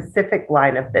a specific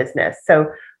line of business.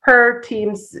 So her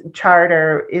team's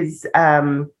charter is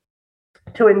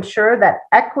to ensure that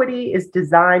equity is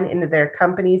designed into their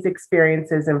company's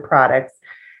experiences and products,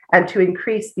 and to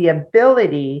increase the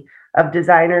ability of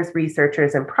designers,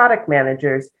 researchers, and product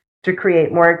managers to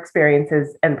create more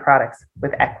experiences and products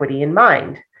with equity in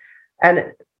mind.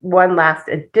 And one last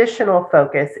additional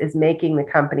focus is making the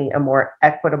company a more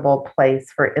equitable place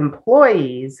for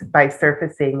employees by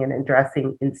surfacing and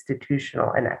addressing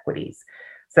institutional inequities.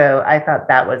 So I thought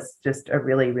that was just a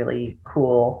really, really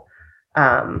cool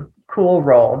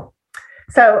role.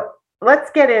 So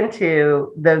let's get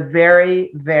into the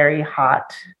very, very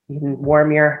hot, you can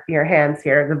warm your hands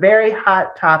here, the very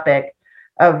hot topic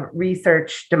of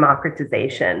research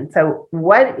democratization. So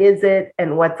what is it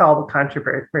and what's all the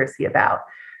controversy about?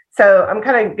 So I'm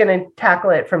kind of going to tackle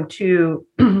it from two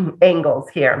angles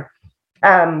here.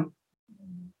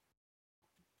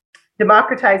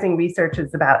 Democratizing research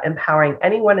is about empowering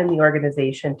anyone in the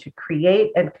organization to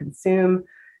create and consume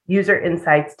user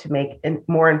insights to make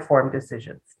more informed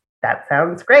decisions. That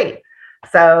sounds great.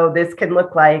 So this can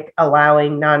look like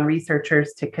allowing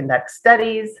non-researchers to conduct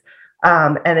studies,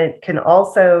 and it can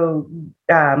also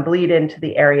bleed into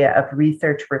the area of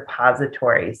research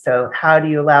repositories. So how do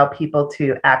you allow people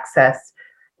to access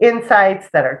insights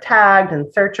that are tagged and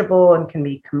searchable and can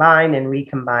be combined and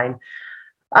recombined?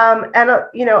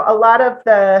 A lot of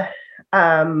the,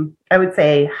 I would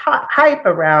say, hype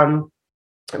around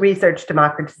research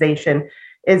democratization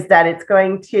is that it's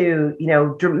going to,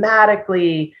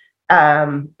 dramatically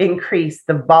increase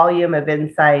the volume of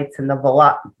insights and the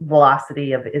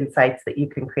velocity of insights that you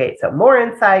can create. So more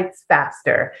insights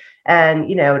faster.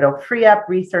 And, it'll free up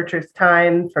researchers'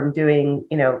 time from doing,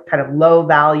 kind of low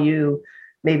value,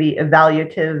 maybe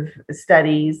evaluative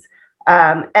studies.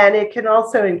 And it can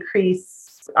also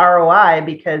increase ROI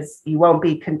because you won't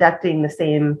be conducting the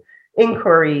same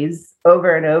inquiries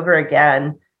over and over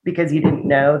again because you didn't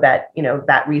know that,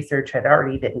 that research had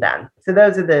already been done. So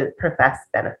those are the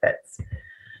professed benefits.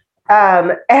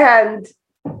 There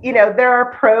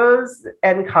are pros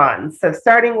and cons. So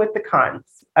starting with the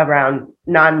cons around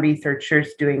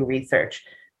non-researchers doing research.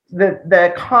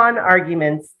 The con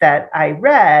arguments that I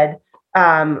read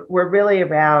were really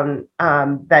around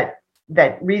that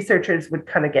researchers would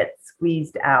kind of get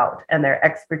squeezed out and their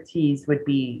expertise would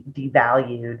be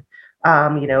devalued.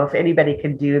 If anybody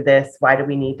can do this, why do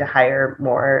we need to hire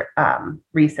more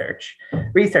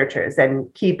researchers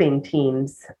and keeping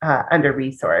teams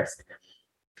under-resourced?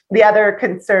 The other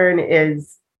concern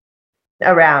is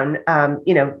around,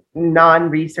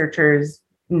 non-researchers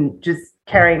just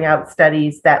carrying out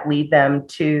studies that lead them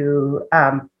to,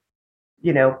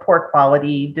 poor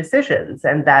quality decisions,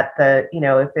 and that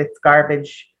if it's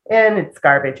garbage in, it's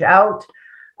garbage out.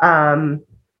 And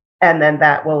then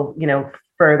that will,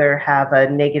 further have a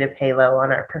negative halo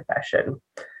on our profession.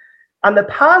 On the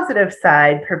positive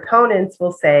side, proponents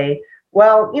will say,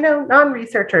 well,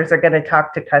 non-researchers are going to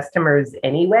talk to customers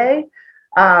anyway.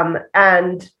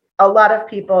 And a lot of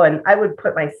people, and I would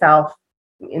put myself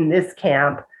in this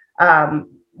camp,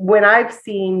 when I've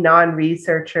seen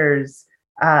non-researchers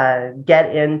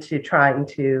get into trying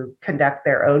to conduct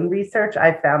their own research,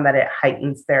 I found that it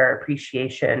heightens their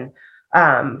appreciation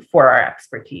for our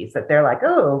expertise, that they're like,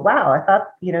 oh, wow, I thought,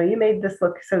 you made this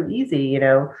look so easy,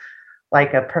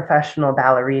 like a professional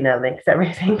ballerina makes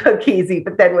everything look easy.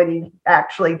 But then when you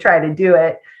actually try to do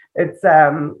it, it's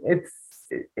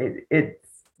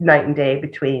night and day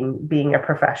between being a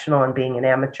professional and being an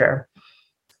amateur.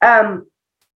 And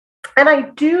I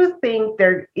do think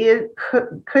there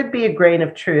could be a grain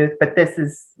of truth, but this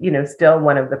is, still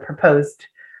one of the proposed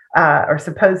or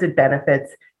supposed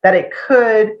benefits, that it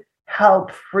could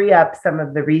help free up some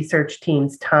of the research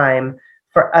team's time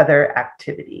for other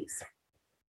activities.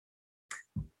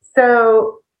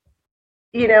 So,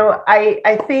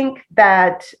 I think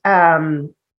that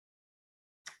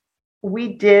we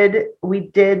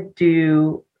did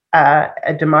do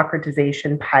a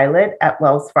democratization pilot at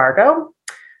Wells Fargo.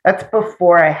 That's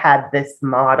before I had this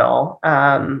model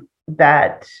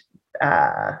that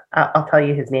I'll tell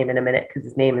you his name in a minute because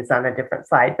his name is on a different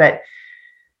slide. But,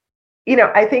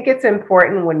 I think it's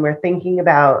important when we're thinking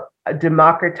about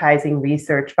democratizing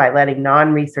research by letting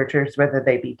non-researchers, whether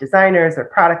they be designers or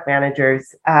product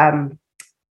managers,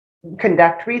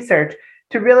 conduct research,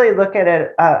 to really look at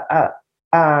it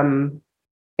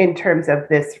in terms of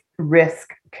this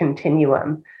risk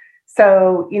continuum.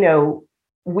 So,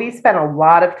 we spent a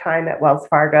lot of time at Wells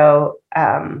Fargo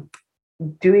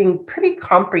doing pretty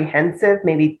comprehensive,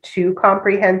 maybe too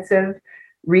comprehensive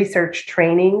research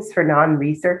trainings for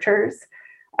non-researchers,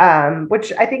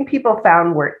 which I think people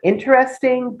found were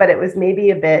interesting, but it was maybe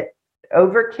a bit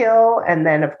overkill. And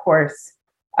then, of course,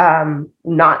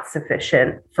 not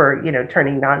sufficient for,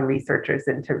 turning non-researchers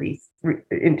into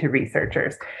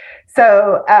researchers.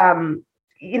 So,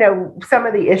 some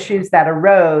of the issues that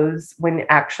arose when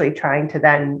actually trying to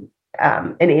then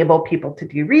enable people to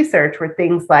do research were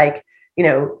things like,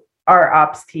 our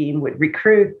ops team would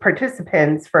recruit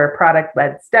participants for a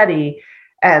product-led study.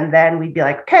 And then we'd be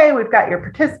like, okay, we've got your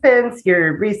participants,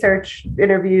 your research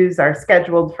interviews are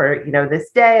scheduled for, this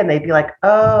day. And they'd be like,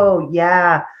 oh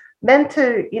yeah, meant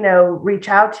to, reach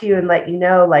out to you and let you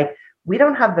know, like, we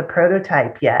don't have the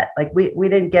prototype yet. Like we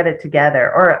didn't get it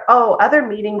together, or, oh, other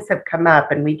meetings have come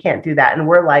up and we can't do that. And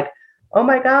we're like, oh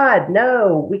my God,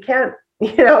 no, we can't,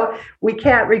 we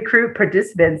can't recruit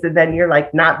participants. And then you're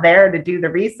like, not there to do the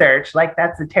research. Like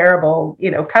that's a terrible,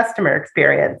 customer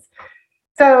experience.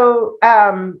 So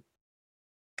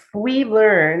we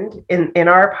learned in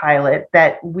our pilot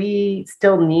that we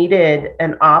still needed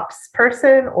an ops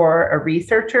person or a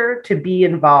researcher to be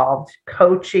involved,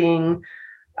 coaching,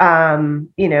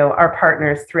 our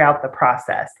partners throughout the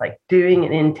process, like doing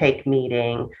an intake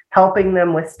meeting, helping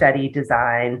them with study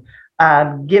design,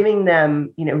 giving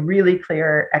them, really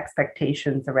clear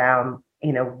expectations around,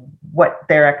 what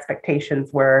their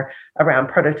expectations were around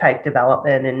prototype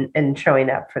development and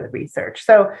showing up for the research.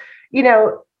 So,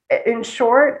 in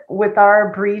short, with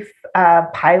our brief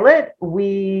pilot,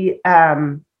 we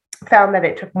found that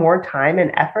it took more time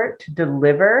and effort to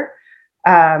deliver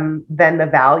than the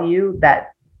value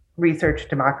that research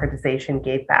democratization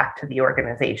gave back to the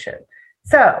organization.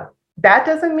 So that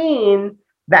doesn't mean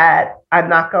that I'm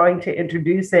not going to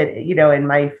introduce it, in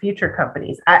my future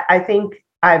companies. I think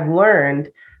I've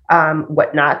learned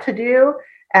what not to do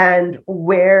and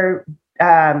where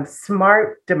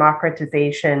smart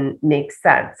democratization makes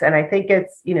sense. And I think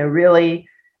it's, really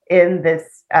in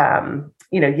this,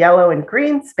 yellow and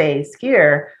green space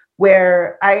here,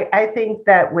 where I think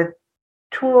that with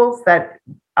tools that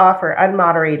offer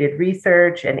unmoderated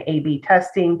research and A/B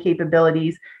testing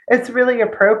capabilities, it's really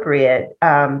appropriate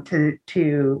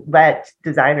to let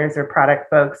designers or product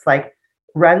folks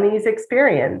run these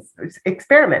experiments.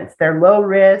 They're low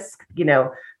risk.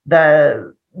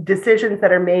 The decisions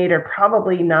that are made are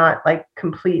probably not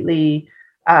completely,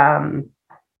 dire,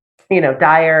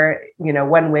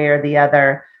 one way or the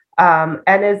other. And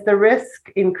as the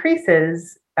risk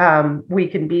increases, we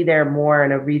can be there more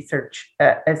in a research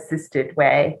assisted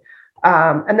way.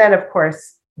 And then, of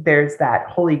course, there's that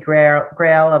holy grail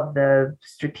of the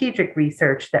strategic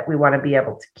research that we want to be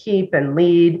able to keep and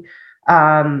lead,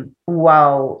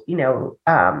 while,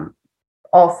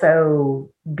 also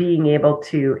being able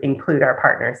to include our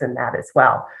partners in that as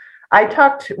well. I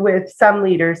talked with some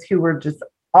leaders who were just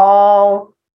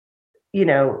all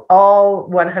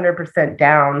 100%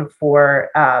 down for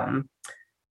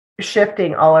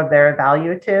shifting all of their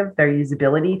evaluative, their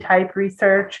usability type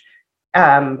research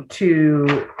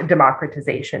to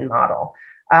democratization model.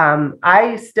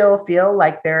 I still feel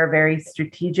like there are very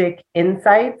strategic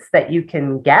insights that you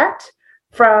can get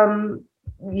from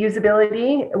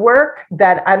usability work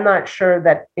that I'm not sure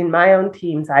that in my own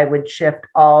teams, I would shift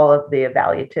all of the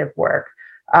evaluative work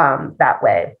that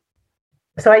way.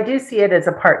 So I do see it as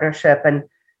a partnership, and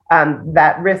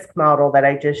that risk model that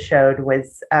I just showed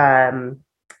was,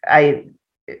 I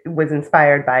was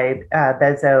inspired by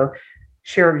Bezo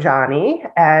Shirjani,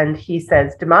 and he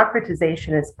says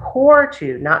democratization is core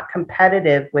to, not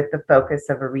competitive with, the focus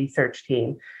of a research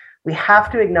team. We have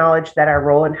to acknowledge that our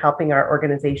role in helping our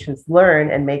organizations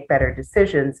learn and make better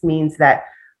decisions means that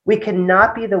we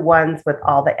cannot be the ones with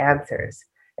all the answers.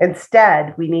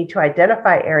 Instead, we need to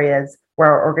identify areas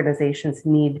where our organizations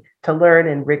need to learn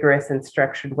in rigorous and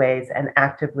structured ways and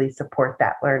actively support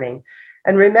that learning.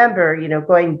 And remember,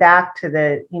 going back to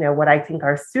the, what I think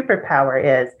our superpower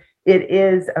is, it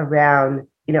is around,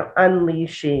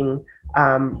 unleashing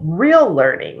real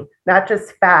learning, not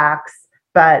just facts,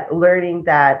 but learning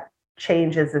that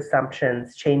changes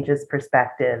assumptions, changes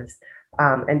perspectives,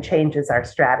 and changes our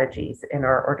strategies in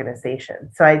our organization.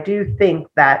 So I do think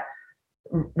that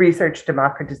research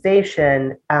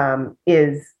democratization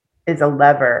is a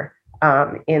lever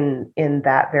in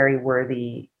that very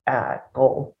worthy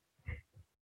goal.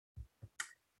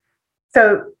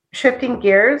 So shifting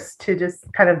gears to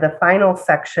just kind of the final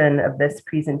section of this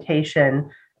presentation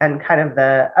and kind of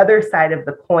the other side of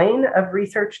the coin of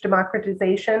research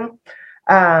democratization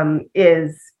and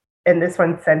this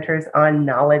one centers on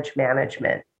knowledge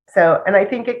management. So, and I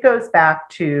think it goes back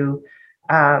to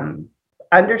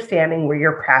understanding where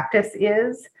your practice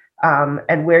is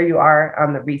and where you are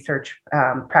on the research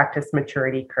practice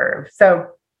maturity curve.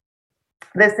 So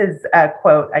this is a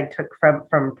quote I took from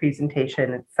a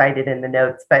presentation. It's cited in the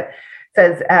notes, but it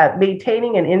says,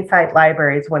 maintaining an insight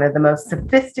library is one of the most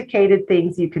sophisticated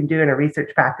things you can do in a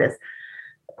research practice.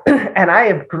 And I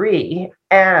agree.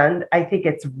 And I think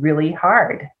it's really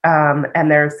hard.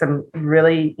 And there's some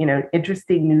really,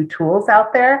 interesting new tools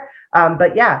out there.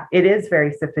 But yeah, it is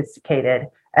very sophisticated.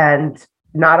 And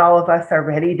not all of us are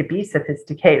ready to be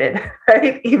sophisticated,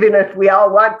 right? Even if we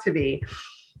all want to be.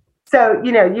 So,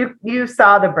 you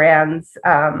saw the brands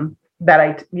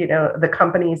that the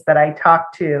companies that I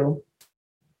talked to,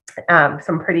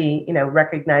 some pretty,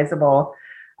 recognizable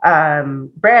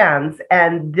brands.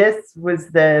 And this was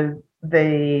the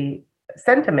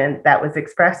sentiment that was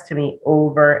expressed to me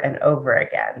over and over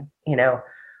again.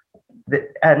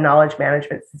 A knowledge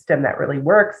management system that really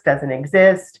works doesn't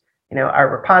exist. Our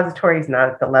repository is not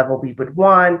at the level we would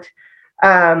want.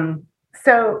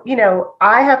 So,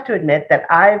 I have to admit that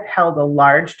I've held a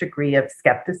large degree of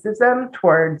skepticism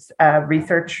towards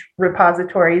research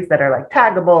repositories that are like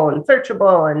taggable and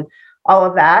searchable and all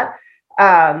of that.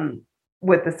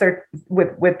 With the search,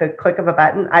 with the click of a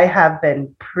button, I have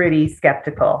been pretty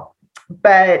skeptical.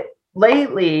 But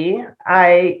lately,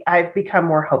 I've become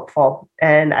more hopeful,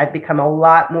 and I've become a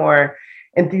lot more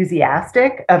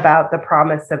enthusiastic about the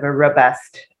promise of a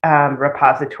robust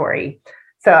repository.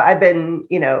 So I've been,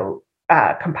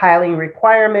 compiling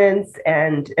requirements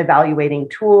and evaluating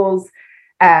tools,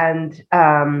 and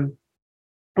I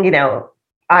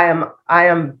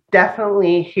am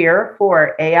definitely here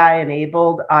for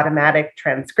AI-enabled automatic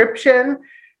transcription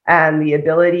and the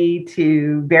ability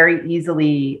to very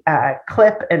easily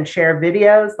clip and share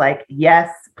videos. Like, yes,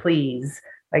 please.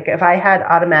 Like if I had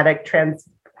automatic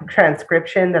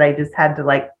transcription that I just had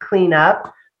to clean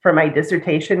up for my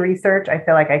dissertation research, I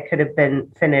feel like I could have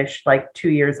been finished 2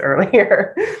 years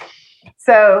earlier.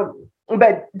 So,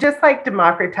 but just like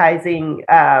democratizing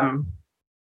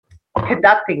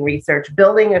conducting research,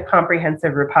 building a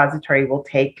comprehensive repository will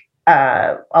take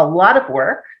a lot of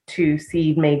work to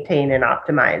seed, maintain, and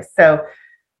optimize. So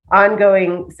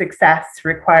ongoing success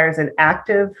requires an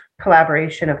active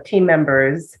collaboration of team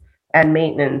members and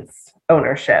maintenance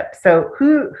ownership. So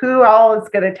who all is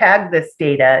going to tag this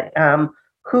data?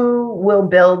 Who will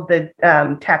build the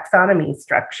taxonomy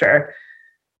structure?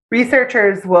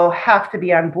 Researchers will have to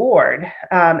be on board.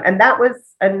 And that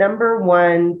was a number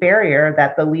one barrier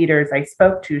that the leaders I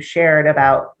spoke to shared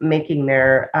about making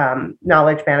their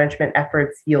knowledge management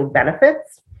efforts yield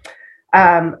benefits.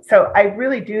 So I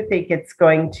really do think it's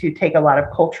going to take a lot of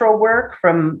cultural work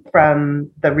from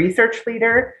the research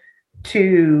leader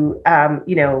to,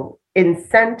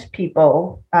 incent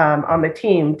people on the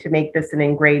team to make this an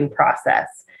ingrained process.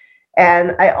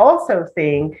 And I also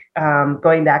think,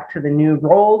 going back to the new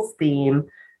roles theme,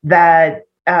 that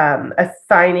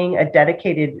assigning a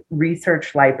dedicated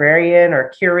research librarian or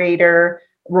curator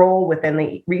role within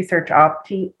the research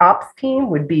ops team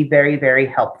would be very, very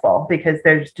helpful, because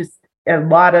there's just a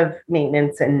lot of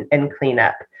maintenance and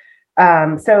cleanup.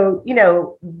 So,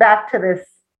 back to this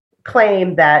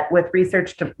claim that with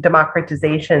research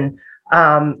democratization,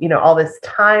 all this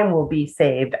time will be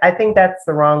saved. I think that's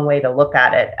the wrong way to look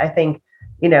at it. I think,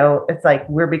 it's like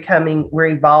we're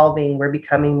evolving, we're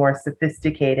becoming more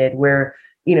sophisticated, we're,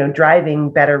 driving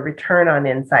better return on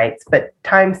insights, but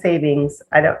time savings,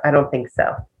 I don't think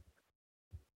so.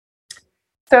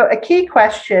 So a key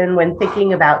question when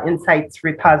thinking about insights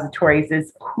repositories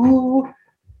is who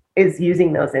is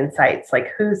using those insights?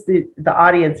 Like who's the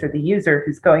audience or the user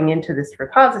who's going into this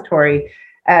repository,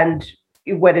 and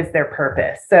what is their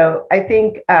purpose? So I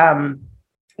think, at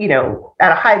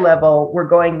a high level, we're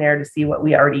going there to see what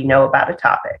we already know about a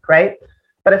topic, right?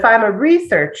 But if I'm a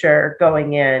researcher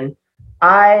going in,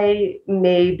 I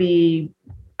may be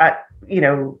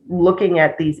looking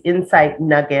at these insight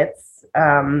nuggets,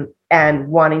 and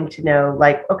wanting to know,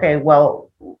 like, okay,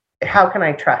 well, how can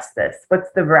I trust this?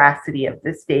 What's the veracity of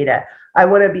this data? I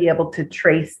want to be able to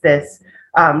trace this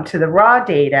to the raw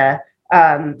data,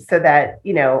 so that,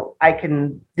 I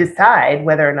can decide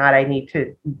whether or not I need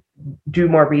to do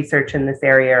more research in this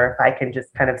area, or if I can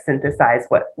just kind of synthesize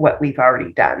what we've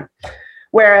already done.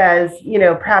 Whereas,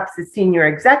 perhaps a senior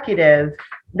executive,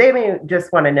 they may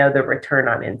just want to know the return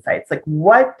on insights. Like,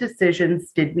 what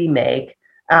decisions did we make?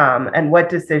 And what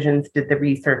decisions did the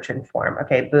research inform?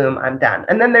 Okay, boom, I'm done.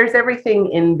 And then there's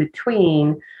everything in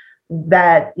between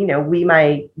that, we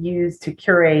might use to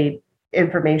curate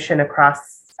information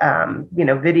across,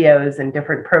 videos and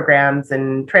different programs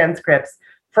and transcripts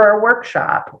for a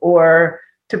workshop, or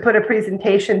to put a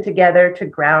presentation together to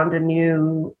ground a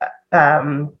new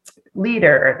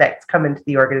leader that's come into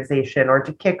the organization, or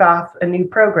to kick off a new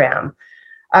program.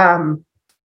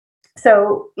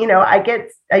 So,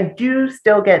 I do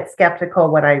still get skeptical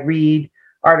when I read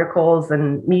articles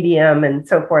and Medium and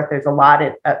so forth. There's a lot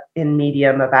in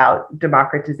Medium about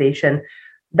democratization,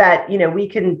 that, we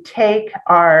can take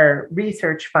our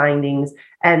research findings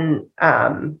and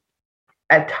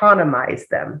autonomize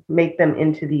them, make them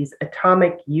into these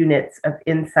atomic units of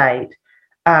insight,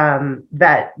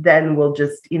 that then will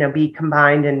just, be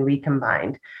combined and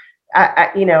recombined.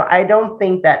 I don't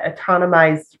think that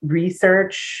autonomized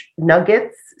research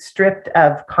nuggets stripped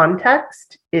of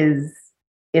context is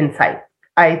insight.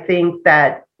 I think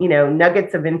that,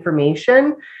 nuggets of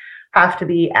information have to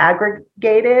be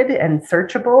aggregated and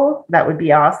searchable. That would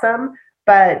be awesome.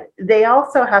 But they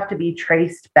also have to be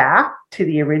traced back to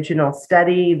the original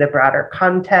study, the broader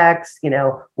context,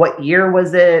 what year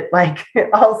was it, like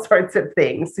all sorts of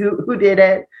things, who did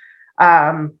it.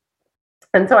 And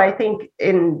so I think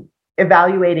in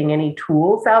evaluating any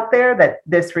tools out there, that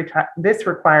this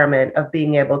requirement of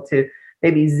being able to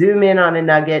maybe zoom in on a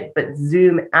nugget, but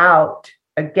zoom out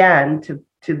again to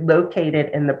locate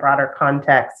it in the broader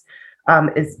context,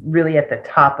 is really at the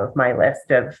top of my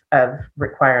list of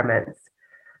requirements.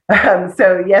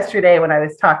 So yesterday, when I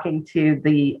was talking to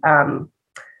the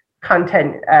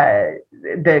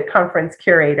the conference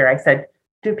curator, I said,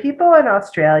 do people in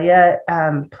Australia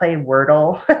play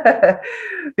Wordle?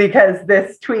 Because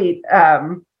this tweet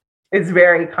is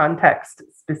very context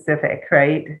specific,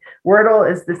 right? Wordle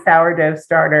is the sourdough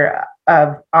starter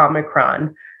of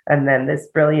Omicron. And then this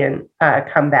brilliant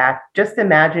comeback. Just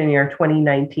imagine your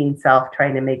 2019 self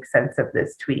trying to make sense of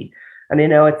this tweet. And I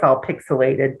know it's all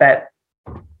pixelated, but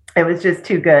it was just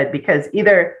too good, because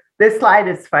either this slide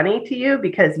is funny to you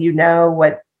because you know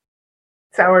what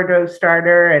sourdough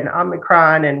starter and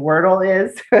Omicron and Wordle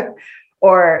is,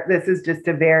 or this is just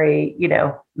a very,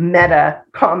 meta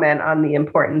comment on the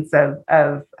importance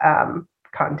of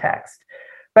context.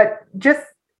 But just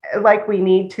like we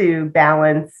need to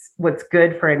balance what's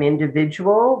good for an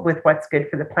individual with what's good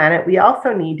for the planet, we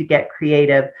also need to get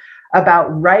creative about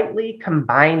rightly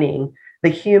combining the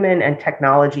human and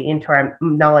technology into our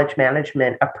knowledge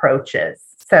management approaches.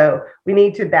 So we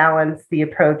need to balance the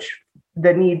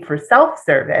need for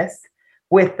self-service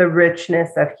with the richness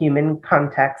of human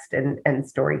context and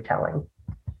storytelling.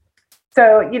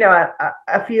 So,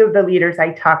 a few of the leaders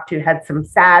I talked to had some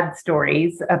sad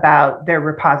stories about their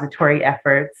repository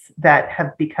efforts that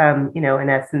have become, in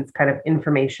essence, kind of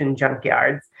information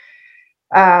junkyards.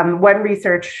 One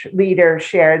research leader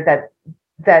shared that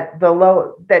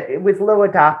it was low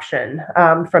adoption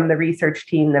from the research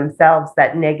team themselves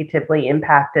that negatively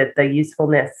impacted the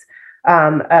usefulness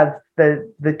of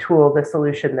the tool, the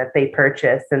solution that they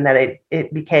purchased, and that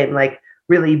it became like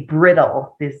really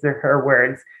brittle. These are her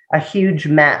words, a huge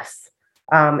mess,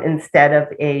 instead of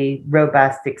a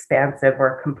robust, expansive,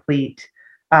 or complete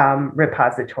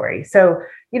repository. So,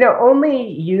 only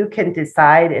you can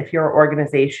decide if your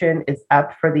organization is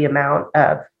up for the amount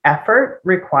of effort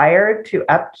required to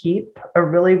upkeep a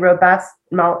really robust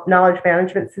knowledge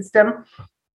management system.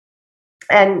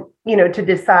 And, to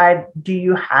decide, do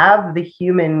you have the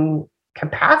human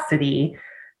capacity,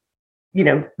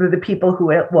 for the people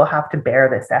who will have to bear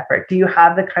this effort? Do you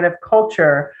have the kind of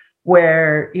culture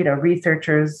where,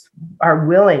 researchers are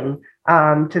willing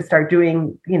to start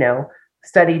doing,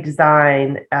 study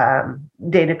design,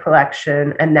 data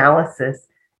collection, analysis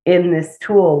in this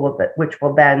tool, which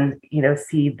will then,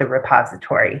 seed the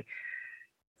repository?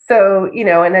 So,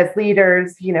 and as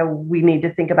leaders, we need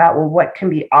to think about, well, what can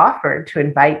be offered to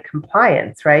invite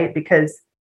compliance, right? Because,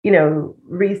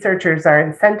 researchers are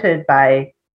incented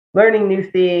by learning new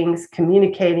things,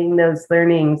 communicating those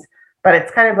learnings, but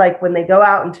it's kind of like when they go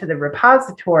out into the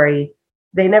repository,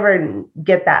 they never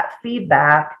get that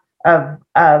feedback of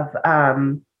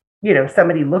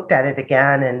somebody looked at it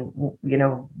again and,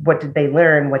 what did they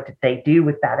learn? What did they do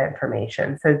with that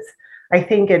information? So it's, I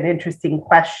think, an interesting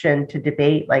question to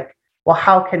debate, like, well,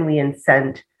 how can we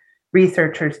incent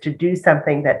researchers to do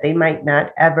something that they might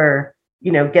not ever,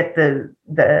 get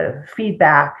the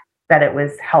feedback that it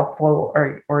was helpful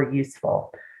or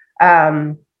useful.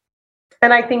 And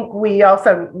I think we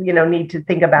also, need to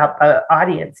think about the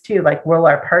audience too. Like, will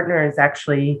our partners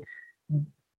actually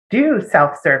do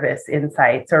self-service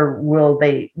insights, or will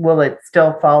it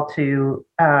still fall to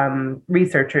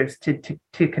researchers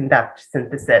to conduct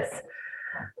synthesis?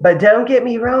 But don't get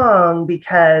me wrong,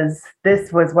 because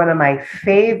this was one of my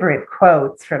favorite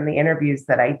quotes from the interviews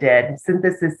that I did.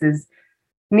 Synthesis is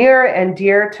near and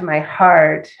dear to my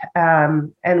heart.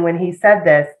 And when he said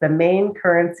this, the main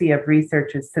currency of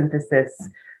research is synthesis,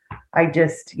 I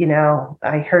just,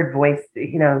 I heard voice,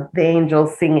 the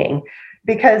angels singing.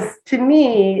 Because to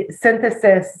me,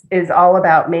 synthesis is all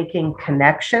about making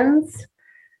connections,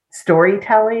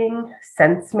 storytelling,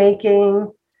 sense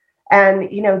making. And,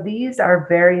 these are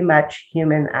very much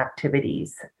human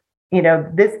activities.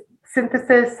 This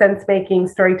synthesis, sense making,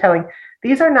 storytelling,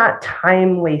 these are not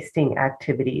time wasting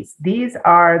activities. These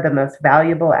are the most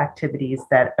valuable activities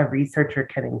that a researcher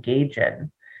can engage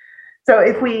in. So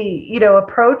if we,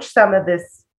 approach some of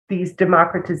these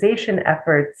democratization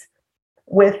efforts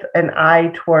with an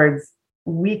eye towards,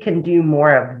 we can do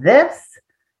more of this,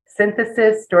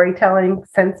 synthesis, storytelling,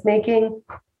 sense making,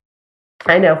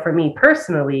 I know for me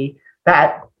personally,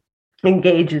 that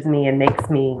engages me and makes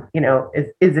me,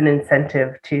 is an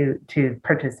incentive to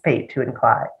participate, to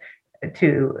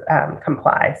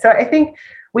comply. So I think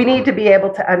we need to be able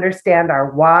to understand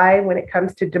our why when it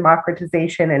comes to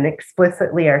democratization and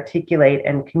explicitly articulate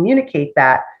and communicate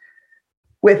that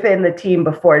within the team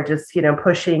before just,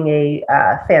 pushing a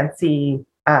fancy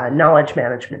knowledge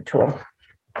management tool.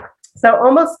 So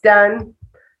almost done.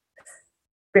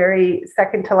 Very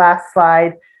second to last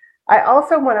slide. I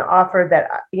also want to offer that,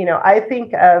 I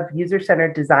think of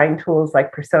user-centered design tools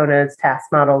like personas, task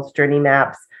models, journey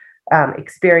maps,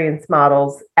 experience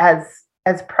models as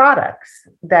products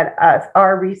that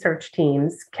our research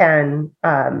teams can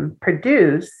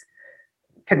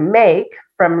make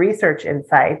from research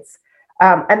insights.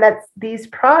 And that these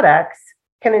products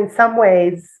can in some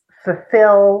ways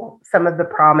fulfill some of the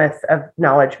promise of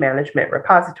knowledge management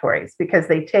repositories, because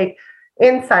they take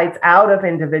insights out of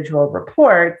individual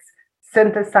reports,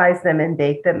 synthesize them, and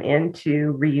bake them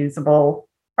into reusable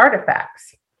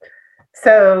artifacts.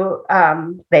 So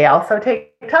they also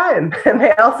take time and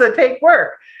they also take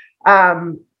work.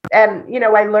 And,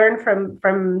 I learned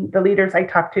from the leaders I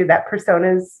talked to that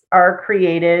personas are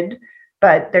created,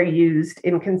 but they're used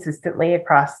inconsistently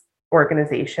across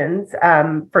organizations.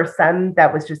 For some,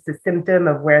 that was just a symptom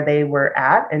of where they were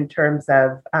at in terms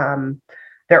of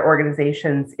their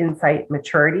organization's insight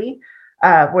maturity.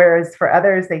 Whereas for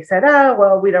others, they said, oh,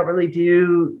 well, we don't really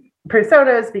do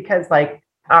personas because like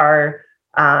our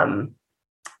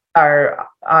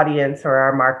audience or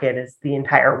our market is the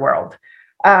entire world.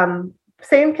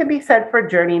 Same can be said for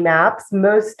journey maps.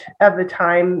 Most of the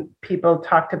time, people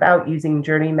talked about using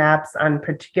journey maps on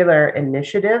particular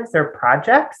initiatives or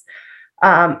projects,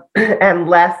 and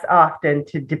less often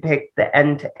to depict the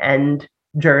end-to-end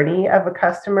journey of a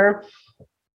customer.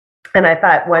 And I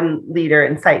thought one leader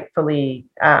insightfully,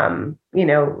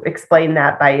 explained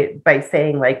that by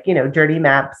saying, like, journey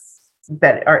maps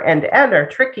that are end-to-end are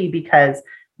tricky because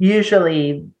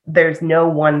usually there's no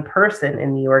one person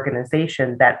in the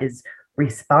organization that is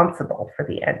responsible for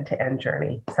the end-to-end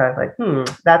journey. So I was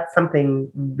like, that's something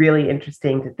really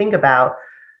interesting to think about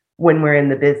when we're in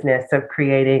the business of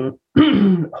creating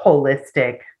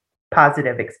holistic,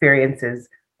 positive experiences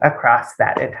across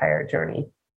that entire journey.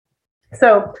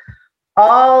 So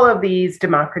all of these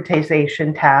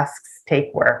democratization tasks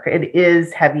take work. It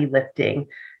is heavy lifting,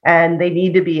 and they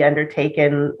need to be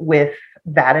undertaken with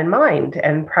that in mind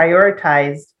and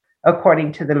prioritized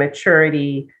according to the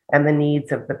maturity and the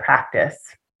needs of the practice.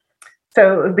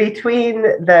 So between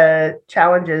the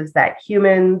challenges that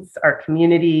humans, our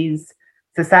communities,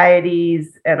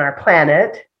 societies, and our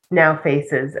planet now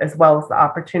faces, as well as the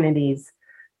opportunities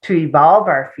to evolve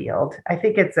our field, I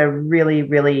think it's a really,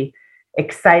 really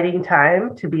exciting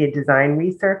time to be a design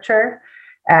researcher.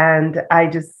 And I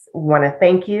just want to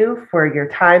thank you for your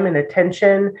time and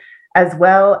attention, as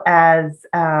well as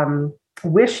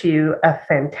wish you a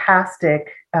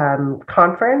fantastic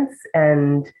conference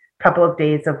and couple of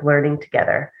days of learning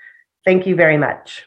together. Thank you very much.